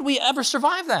competition. How would we ever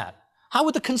survive that? How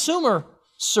would the consumer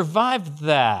survive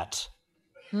that?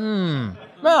 Well,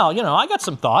 I got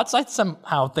some thoughts. I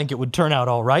somehow think it would turn out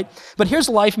all right. But here's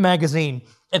Life magazine.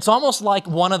 It's almost like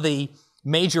one of the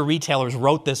major retailers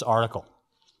wrote this article.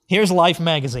 Here's Life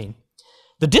magazine.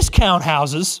 The discount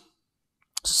houses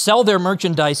sell their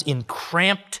merchandise in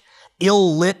cramped,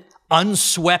 ill-lit,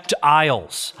 unswept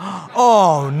aisles.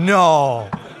 Oh, no.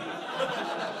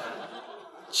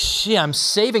 Gee, I'm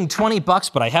saving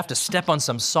 $20, but I have to step on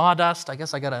some sawdust. I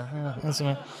guess I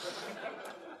gotta...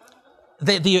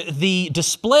 The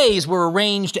displays were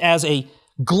arranged as a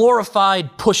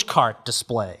glorified pushcart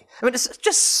display. It's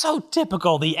just so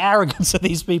typical, the arrogance of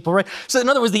these people, right? So in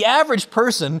other words, the average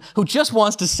person who just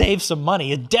wants to save some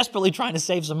money, is desperately trying to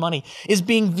save some money, is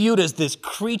being viewed as this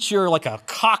creature like a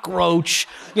cockroach,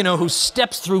 who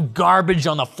steps through garbage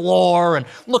on the floor and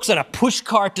looks at a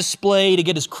pushcart display to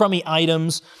get his crummy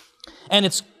items. And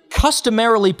it's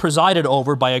customarily presided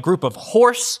over by a group of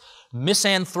hoarse,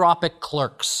 misanthropic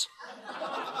clerks.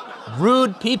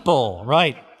 Rude people,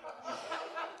 right?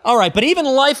 All right, but even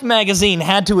Life magazine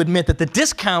had to admit that the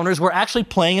discounters were actually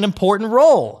playing an important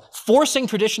role, forcing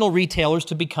traditional retailers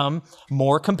to become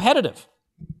more competitive.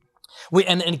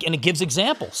 And it gives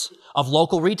examples of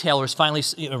local retailers finally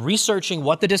researching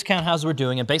what the discount houses were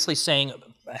doing and basically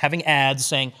having ads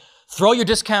saying, throw your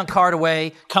discount card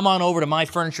away, come on over to my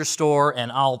furniture store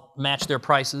and I'll match their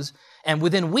prices. And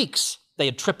within weeks, they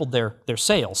had tripled their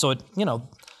sales. So,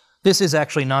 this is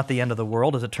actually not the end of the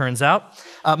world, as it turns out.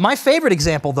 My favorite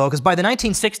example, though, because by the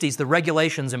 1960s, the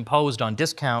regulations imposed on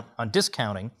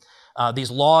discounting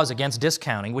these laws against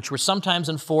discounting, which were sometimes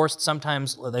enforced,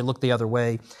 sometimes they looked the other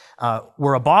way,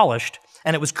 were abolished.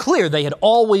 And it was clear they had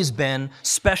always been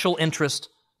special interest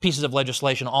pieces of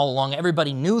legislation all along.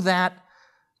 Everybody knew that,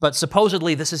 but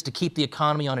supposedly this is to keep the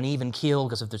economy on an even keel,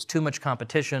 because if there's too much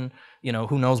competition,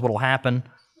 who knows what will happen.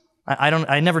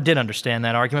 I never did understand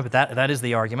that argument, but that is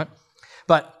the argument.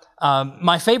 But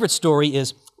my favorite story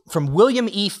is from William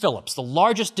E. Phillips, the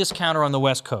largest discounter on the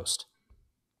West Coast.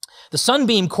 The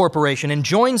Sunbeam Corporation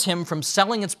enjoins him from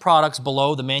selling its products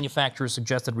below the manufacturer's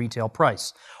suggested retail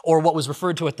price, or what was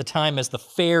referred to at the time as the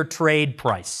fair trade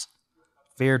price.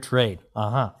 Fair trade,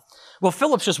 Well,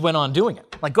 Phillips just went on doing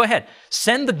it. Like, go ahead,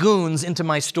 send the goons into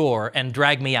my store and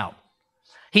drag me out.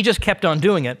 He just kept on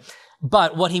doing it.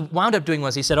 But what he wound up doing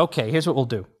was he said, okay, here's what we'll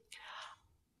do.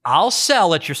 I'll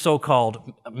sell at your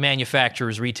so-called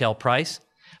manufacturer's retail price,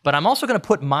 but I'm also going to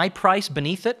put my price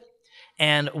beneath it.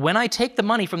 And when I take the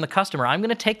money from the customer, I'm going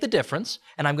to take the difference,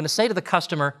 and I'm going to say to the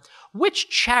customer, which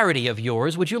charity of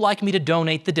yours would you like me to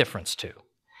donate the difference to?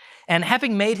 And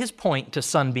having made his point to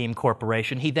Sunbeam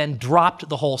Corporation, he then dropped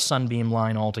the whole Sunbeam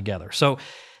line altogether. So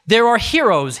there are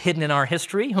heroes hidden in our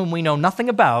history whom we know nothing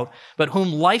about, but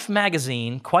whom Life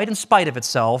magazine, quite in spite of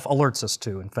itself, alerts us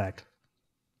to, in fact.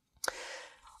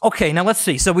 Okay, now let's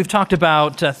see. So we've talked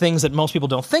about things that most people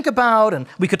don't think about, and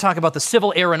we could talk about the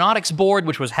Civil Aeronautics Board,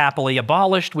 which was happily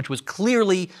abolished, which was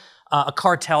clearly a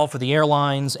cartel for the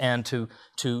airlines and to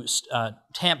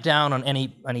tamp down on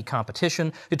any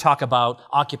competition. We talk about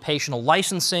occupational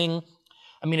licensing.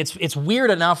 I mean, it's weird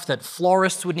enough that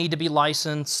florists would need to be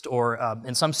licensed, or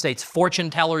in some states, fortune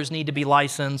tellers need to be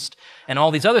licensed, and all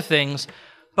these other things.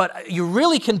 But you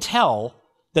really can tell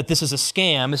that this is a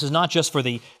scam. This is not just for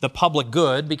the public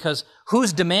good, because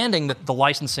who's demanding that the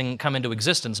licensing come into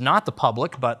existence? Not the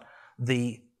public, but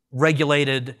the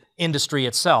regulated industry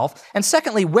itself. And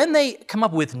secondly, when they come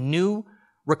up with new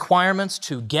requirements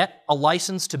to get a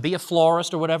license to be a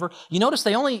florist or whatever, you notice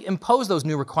they only impose those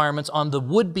new requirements on the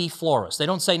would-be florist. They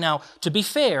don't say, now, to be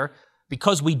fair,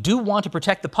 because we do want to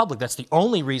protect the public, that's the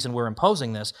only reason we're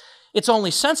imposing this, it's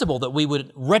only sensible that we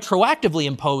would retroactively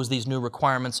impose these new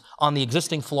requirements on the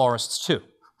existing florists too.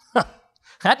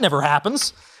 That never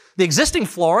happens. The existing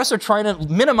florists are trying to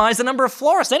minimize the number of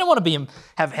florists. They don't want to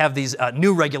have these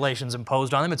new regulations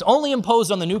imposed on them. It's only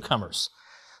imposed on the newcomers.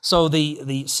 So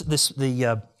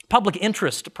the public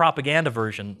interest propaganda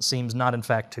version seems not, in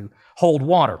fact, to hold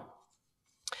water.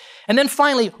 And then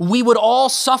finally, we would all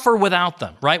suffer without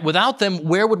them, right? Without them,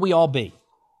 where would we all be?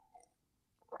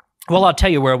 Well, I'll tell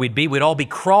you where we'd be. We'd all be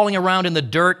crawling around in the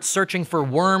dirt, searching for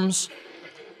worms,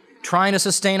 trying to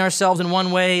sustain ourselves in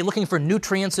one way, looking for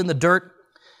nutrients in the dirt,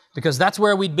 because that's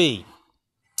where we'd be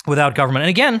without government. And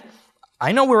again,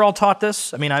 I know we're all taught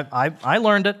this. I mean, I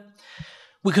learned it.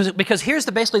 Because here's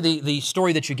basically the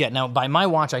story that you get. Now, by my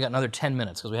watch, I got another 10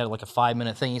 minutes, because we had like a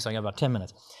 5-minute thingy, so I got about 10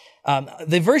 minutes.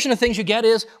 The version of things you get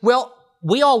is, well,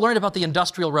 we all learned about the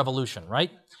Industrial Revolution,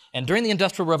 right? And during the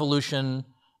Industrial Revolution,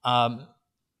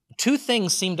 two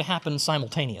things seem to happen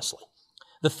simultaneously.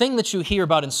 The thing that you hear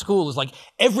about in school is like,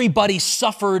 everybody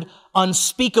suffered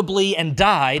unspeakably and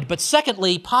died, but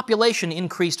secondly, population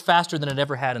increased faster than it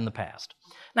ever had in the past.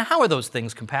 Now, how are those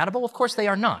things compatible? Of course, they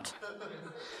are not.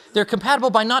 They're compatible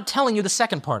by not telling you the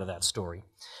second part of that story.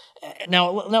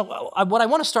 Now, what I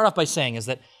want to start off by saying is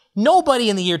that nobody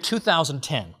in the year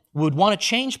 2010 would want to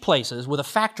change places with a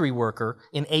factory worker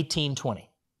in 1820.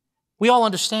 We all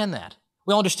understand that.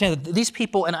 We all understand that these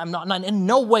people, and I'm not in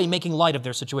no way making light of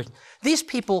their situation, these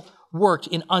people worked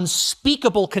in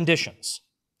unspeakable conditions.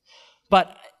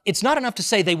 But it's not enough to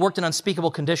say they worked in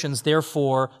unspeakable conditions,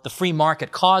 therefore the free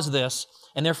market caused this,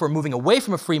 and therefore moving away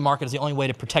from a free market is the only way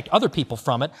to protect other people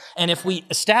from it. And if we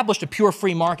established a pure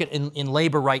free market in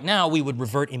labor right now, we would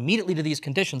revert immediately to these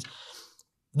conditions.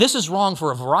 This is wrong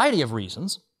for a variety of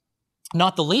reasons,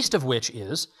 not the least of which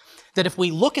is that if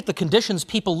we look at the conditions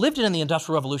people lived in the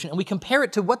Industrial Revolution and we compare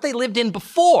it to what they lived in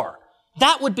before,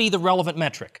 that would be the relevant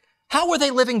metric. How were they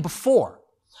living before?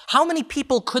 How many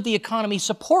people could the economy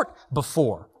support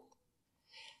before?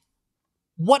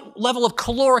 What level of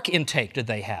caloric intake did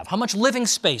they have? How much living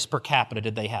space per capita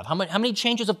did they have? How many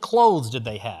changes of clothes did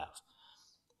they have?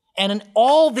 And in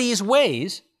all these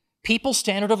ways, people's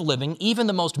standard of living, even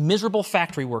the most miserable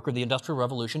factory worker of the Industrial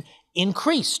Revolution,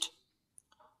 increased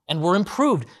and were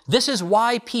improved. This is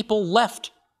why people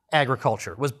left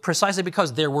agriculture, was precisely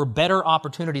because there were better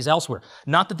opportunities elsewhere.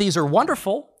 Not that these are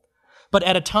wonderful, but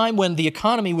at a time when the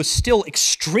economy was still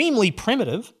extremely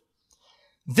primitive,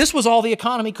 this was all the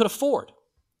economy could afford.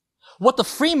 What the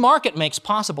free market makes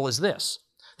possible is this,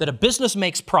 that a business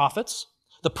makes profits,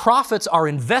 the profits are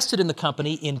invested in the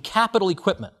company in capital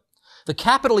equipment. The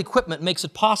capital equipment makes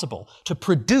it possible to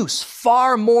produce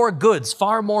far more goods,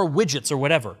 far more widgets or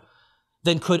whatever,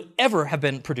 than could ever have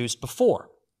been produced before,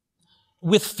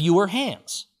 with fewer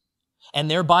hands. And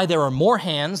thereby there are more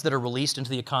hands that are released into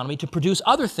the economy to produce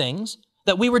other things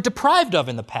that we were deprived of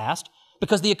in the past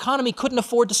because the economy couldn't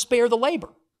afford to spare the labor.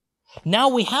 Now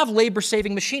we have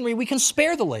labor-saving machinery, we can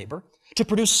spare the labor to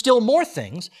produce still more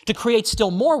things, to create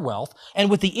still more wealth, and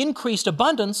with the increased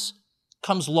abundance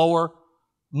comes lower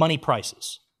money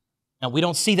prices. Now, we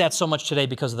don't see that so much today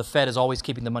because the Fed is always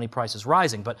keeping the money prices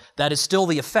rising, but that is still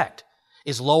the effect,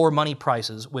 is lower money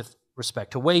prices with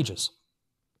respect to wages.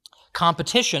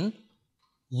 Competition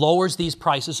lowers these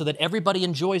prices so that everybody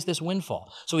enjoys this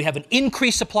windfall. So we have an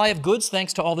increased supply of goods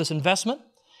thanks to all this investment,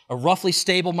 a roughly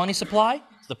stable money supply,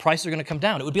 so the prices are going to come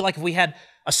down. It would be like if we had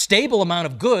a stable amount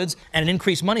of goods and an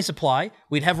increased money supply,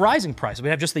 we'd have rising prices.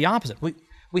 We'd have just the opposite.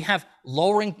 We have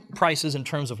lowering prices in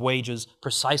terms of wages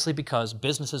precisely because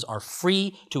businesses are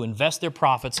free to invest their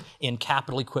profits in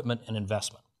capital equipment and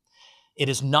investment. It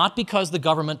is not because the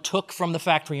government took from the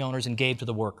factory owners and gave to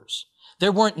the workers.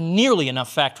 There weren't nearly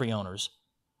enough factory owners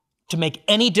to make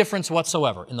any difference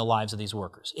whatsoever in the lives of these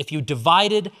workers. If you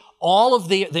divided all of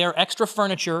their extra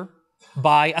furniture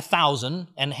by 1,000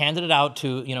 and handed it out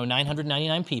to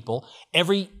 999 people,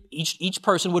 each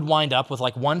person would wind up with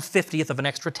like 1/50th of an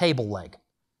extra table leg.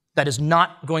 That is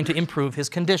not going to improve his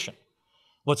condition.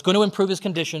 What's going to improve his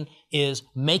condition is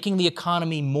making the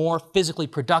economy more physically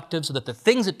productive so that the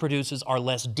things it produces are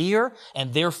less dear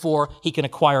and therefore he can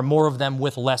acquire more of them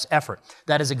with less effort.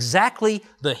 That is exactly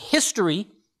the history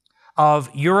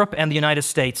of Europe and the United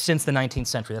States since the 19th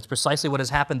century. That's precisely what has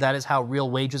happened. That is how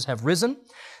real wages have risen.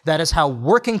 That is how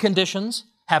working conditions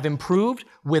have improved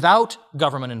without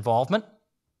government involvement.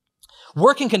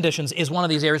 Working conditions is one of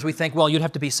these areas we think, well, you'd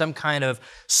have to be some kind of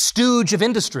stooge of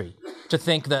industry to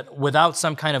think that without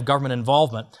some kind of government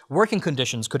involvement, working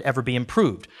conditions could ever be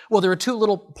improved. Well, there are two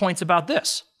little points about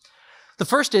this. The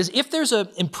first is, if there's an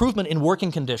improvement in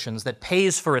working conditions that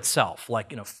pays for itself,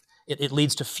 like, it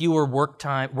leads to fewer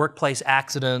workplace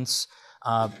accidents,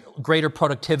 greater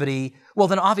productivity, well,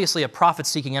 then obviously a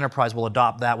profit-seeking enterprise will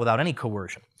adopt that without any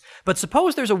coercion. But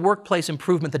suppose there's a workplace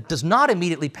improvement that does not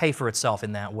immediately pay for itself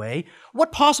in that way,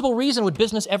 what possible reason would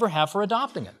business ever have for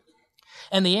adopting it?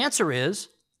 And the answer is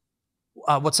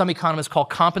what some economists call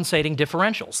compensating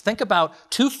differentials. Think about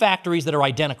two factories that are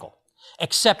identical,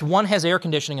 except one has air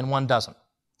conditioning and one doesn't.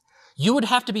 You would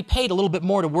have to be paid a little bit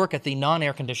more to work at the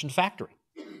non-air-conditioned factory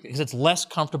because it's less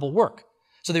comfortable work.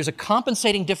 So there's a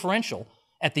compensating differential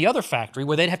at the other factory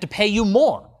where they'd have to pay you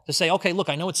more to say, okay, look,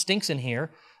 I know it stinks in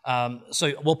here,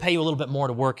 so we'll pay you a little bit more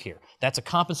to work here. That's a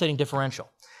compensating differential.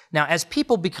 Now, as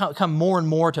people become more and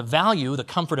more to value the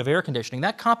comfort of air conditioning,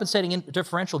 that compensating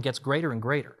differential gets greater and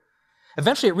greater.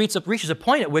 Eventually, it reaches a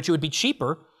point at which it would be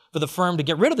cheaper for the firm to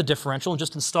get rid of the differential and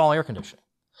just install air conditioning.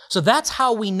 So that's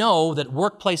how we know that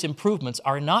workplace improvements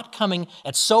are not coming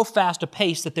at so fast a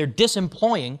pace that they're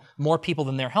disemploying more people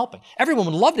than they're helping. Everyone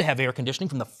would love to have air conditioning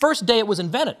from the first day it was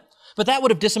invented, but that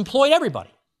would have disemployed everybody.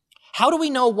 How do we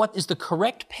know what is the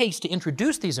correct pace to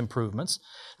introduce these improvements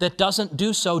that doesn't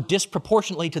do so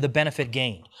disproportionately to the benefit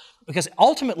gained? Because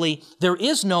ultimately, there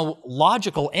is no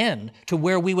logical end to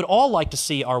where we would all like to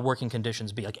see our working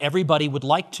conditions be. Like everybody would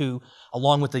like to,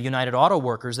 along with the United Auto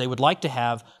Workers, they would like to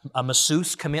have a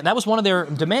masseuse come in. That was one of their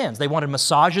demands. They wanted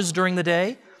massages during the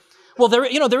day. Well,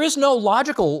 there is no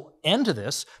logical end to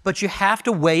this, but you have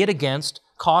to weigh it against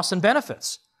costs and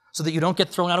benefits so that you don't get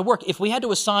thrown out of work. If we had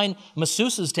to assign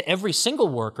masseuses to every single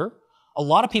worker, a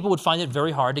lot of people would find it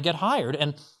very hard to get hired.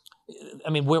 And I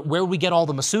mean, where would we get all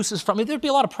the masseuses from? I mean, there'd be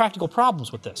a lot of practical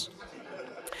problems with this.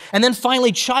 And then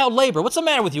finally, child labor. What's the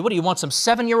matter with you? What do you want, some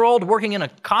 7-year-old working in a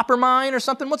copper mine or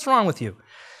something? What's wrong with you?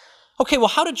 Okay, well,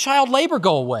 how did child labor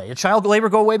go away? Did child labor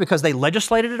go away because they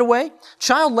legislated it away?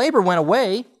 Child labor went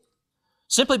away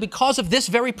simply because of this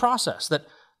very process, that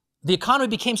the economy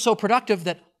became so productive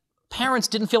that parents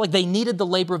didn't feel like they needed the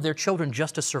labor of their children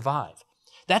just to survive.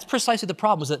 That's precisely the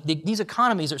problem, is that these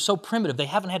economies are so primitive, they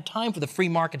haven't had time for the free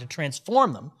market to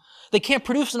transform them. They can't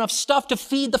produce enough stuff to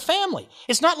feed the family.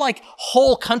 It's not like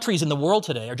whole countries in the world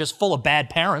today are just full of bad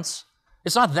parents.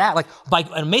 It's not that. Like, by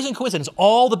an amazing coincidence,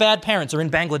 all the bad parents are in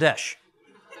Bangladesh.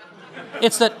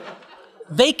 It's that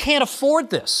they can't afford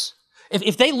this.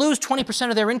 If they lose 20%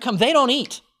 of their income, they don't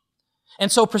eat.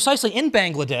 And so precisely in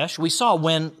Bangladesh, we saw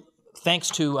when, thanks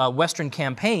to Western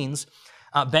campaigns,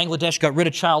 Bangladesh got rid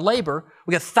of child labor.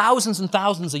 We got thousands and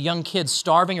thousands of young kids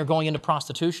starving or going into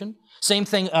prostitution. Same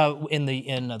thing in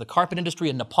the carpet industry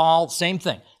in Nepal. Same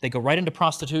thing. They go right into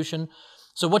prostitution.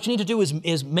 So what you need to do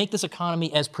is make this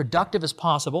economy as productive as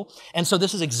possible. And so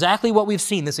this is exactly what we've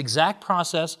seen, this exact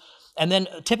process. And then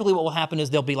typically what will happen is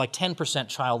there'll be like 10%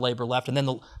 child labor left, and then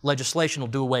the legislation will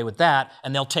do away with that,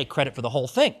 and they'll take credit for the whole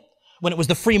thing, when it was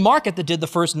the free market that did the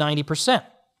first 90%.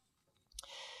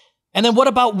 And then what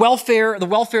about welfare, the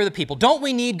welfare of the people? Don't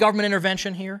we need government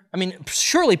intervention here? I mean,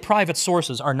 surely private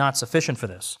sources are not sufficient for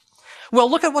this. Well,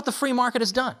 look at what the free market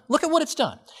has done. Look at what it's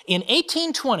done. In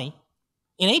 1820,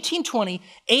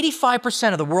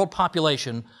 85% of the world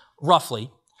population,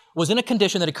 roughly, was in a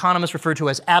condition that economists refer to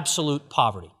as absolute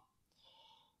poverty.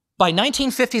 By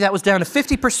 1950, that was down to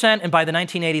 50%, and by the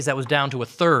 1980s, that was down to a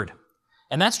third.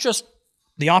 And that's just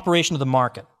the operation of the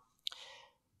market.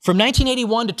 From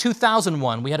 1981 to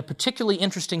 2001, we had a particularly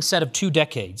interesting set of 2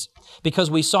 decades because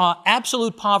we saw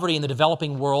absolute poverty in the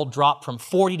developing world drop from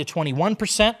 40 to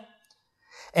 21%,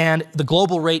 and the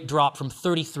global rate dropped from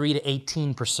 33 to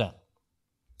 18%.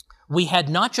 We had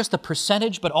not just the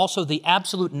percentage, but also the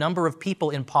absolute number of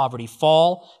people in poverty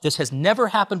fall. This has never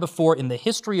happened before in the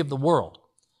history of the world.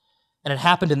 And it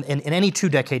happened in any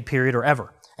 2-decade period or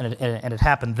ever, and it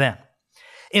happened then.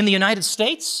 In the United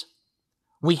States,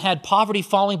 we had poverty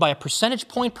falling by a percentage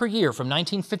point per year from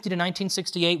 1950 to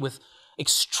 1968 with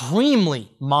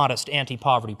extremely modest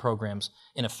anti-poverty programs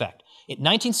in effect.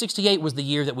 1968 was the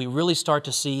year that we really start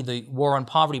to see the war on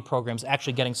poverty programs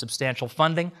actually getting substantial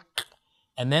funding,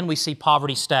 and then we see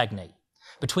poverty stagnate.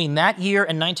 Between that year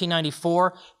and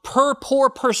 1994, per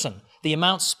poor person, the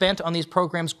amount spent on these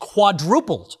programs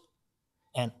quadrupled.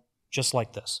 And just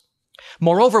like this.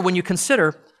 Moreover, when you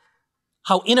consider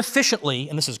how inefficiently,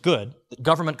 and this is good, that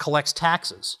government collects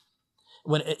taxes,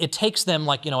 when it takes them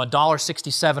like,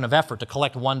 $1.67 of effort to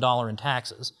collect $1 in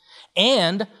taxes,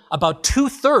 and about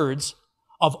 2/3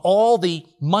 of all the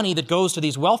money that goes to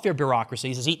these welfare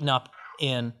bureaucracies is eaten up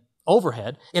in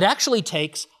overhead, it actually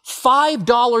takes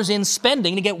 $5 in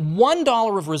spending to get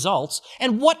 $1 of results.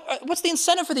 And what's the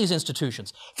incentive for these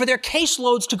institutions? For their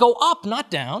caseloads to go up,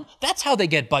 not down. That's how they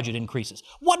get budget increases.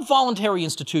 What voluntary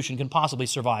institution can possibly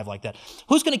survive like that?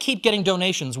 Who's going to keep getting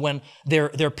donations when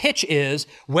their pitch is,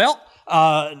 well,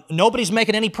 nobody's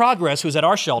making any progress who's at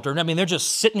our shelter. I mean, they're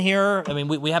just sitting here. I mean,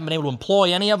 we haven't been able to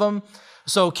employ any of them.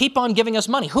 So keep on giving us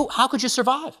money. How could you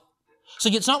survive? So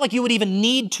it's not like you would even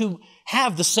need to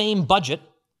have the same budget.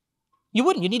 You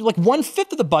wouldn't. You need like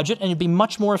 1/5 of the budget, and you'd be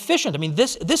much more efficient. I mean,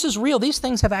 this is real. These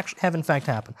things have in fact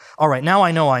happened. All right, now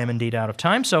I know I am indeed out of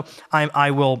time, so I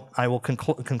will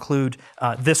conclude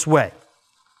this way.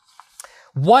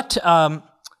 What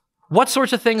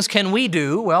sorts of things can we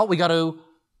do? Well, we got to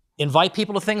invite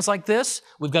people to things like this.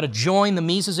 We've got to join the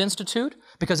Mises Institute,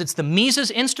 because it's the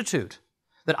Mises Institute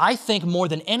that I think more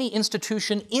than any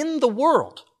institution in the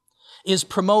world is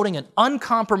promoting an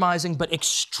uncompromising but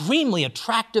extremely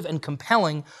attractive and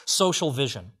compelling social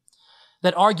vision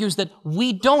that argues that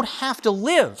we don't have to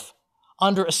live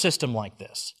under a system like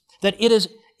this, that it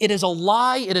is a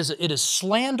lie, it is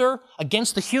slander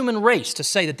against the human race to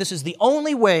say that this is the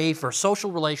only way for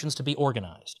social relations to be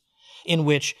organized, in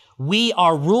which we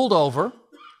are ruled over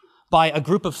by a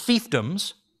group of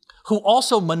fiefdoms who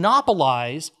also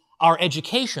monopolize our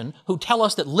education, who tell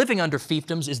us that living under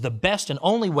fiefdoms is the best and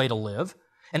only way to live,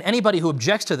 and anybody who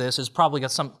objects to this has probably got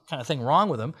some kind of thing wrong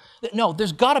with them. No,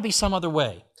 there's got to be some other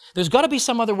way. There's got to be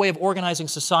some other way of organizing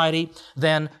society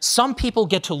than some people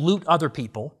get to loot other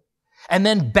people and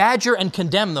then badger and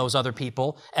condemn those other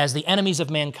people as the enemies of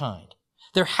mankind.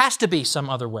 There has to be some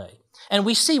other way. And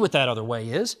we see what that other way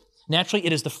is. Naturally,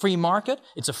 it is the free market.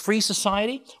 It's a free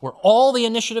society where all the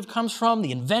initiative comes from,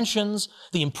 the inventions,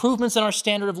 the improvements in our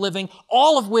standard of living,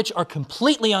 all of which are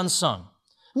completely unsung.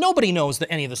 Nobody knows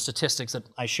any of the statistics that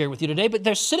I shared with you today, but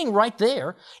they're sitting right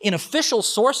there in official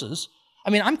sources. I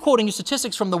mean, I'm quoting you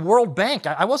statistics from the World Bank.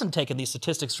 I wasn't taking these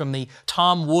statistics from the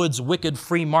Tom Woods Wicked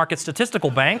Free Market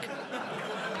Statistical Bank.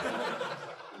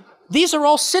 These are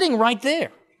all sitting right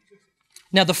there.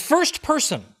 Now, the first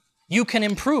person you can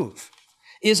improve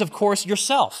is, of course,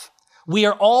 yourself. We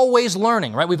are always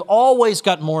learning, right? We've always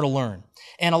got more to learn.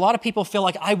 And a lot of people feel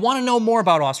like, I want to know more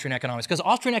about Austrian economics, because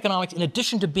Austrian economics, in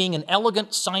addition to being an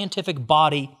elegant scientific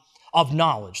body of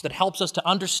knowledge that helps us to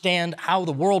understand how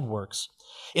the world works,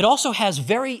 it also has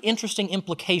very interesting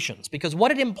implications, because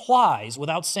what it implies,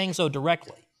 without saying so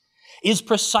directly, is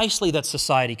precisely that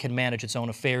society can manage its own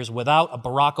affairs without a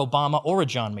Barack Obama or a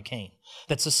John McCain,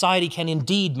 that society can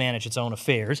indeed manage its own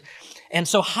affairs. And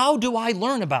so how do I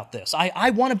learn about this?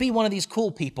 I want to be one of these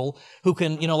cool people who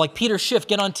can, like Peter Schiff,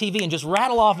 get on TV and just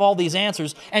rattle off all these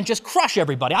answers and just crush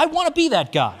everybody. I want to be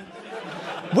that guy.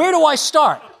 Where do I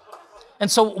start?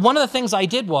 And so one of the things I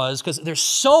did was, because there's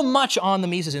so much on the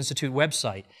Mises Institute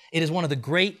website, it is one of the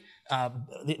great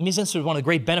the Mises Institute is one of the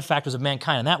great benefactors of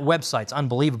mankind, and that website's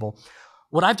unbelievable.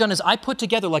 What I've done is I put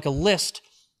together like a list,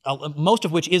 most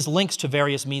of which is links to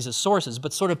various Mises sources,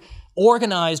 but sort of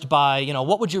organized by, you know,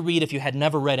 what would you read if you had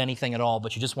never read anything at all,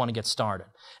 but you just want to get started?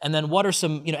 And then what are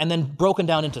some, you know, and then broken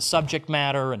down into subject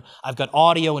matter, and I've got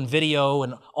audio and video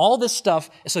and all this stuff,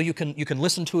 so you can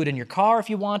listen to it in your car if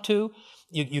you want to.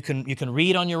 You can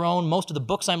read on your own. Most of the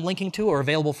books I'm linking to are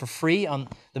available for free on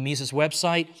the Mises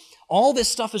website. All this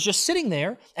stuff is just sitting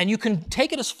there, and you can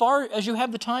take it as far as you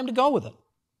have the time to go with it.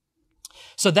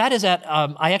 So that is at,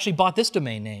 I actually bought this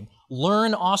domain name,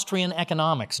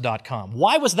 learnaustrianeconomics.com.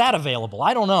 Why was that available?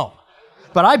 I don't know.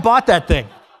 But I bought that thing,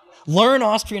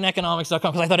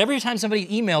 learnaustrianeconomics.com, because I thought every time somebody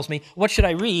emails me, what should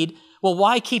I read? Well,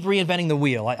 why keep reinventing the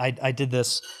wheel? I did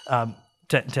this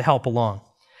to help along.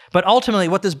 But ultimately,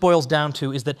 what this boils down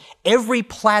to is that every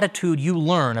platitude you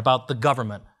learn about the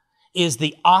government is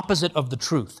the opposite of the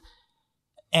truth.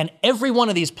 And every one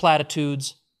of these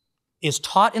platitudes is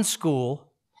taught in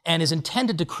school and is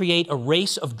intended to create a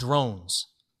race of drones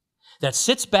that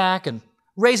sits back and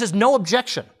raises no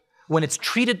objection when it's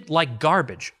treated like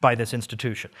garbage by this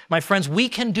institution. My friends, we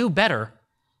can do better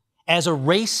as a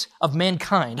race of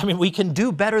mankind. I mean, we can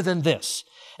do better than this.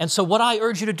 And so what I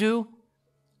urge you to do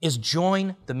is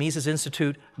join the Mises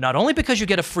Institute, not only because you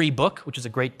get a free book, which is a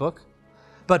great book,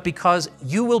 but because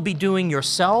you will be doing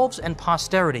yourselves and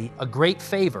posterity a great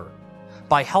favor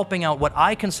by helping out what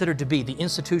I consider to be the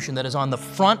institution that is on the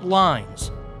front lines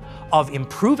of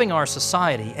improving our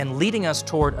society and leading us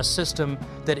toward a system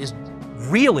that is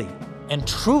really and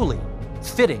truly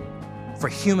fitting for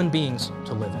human beings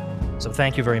to live in. So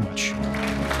thank you very much.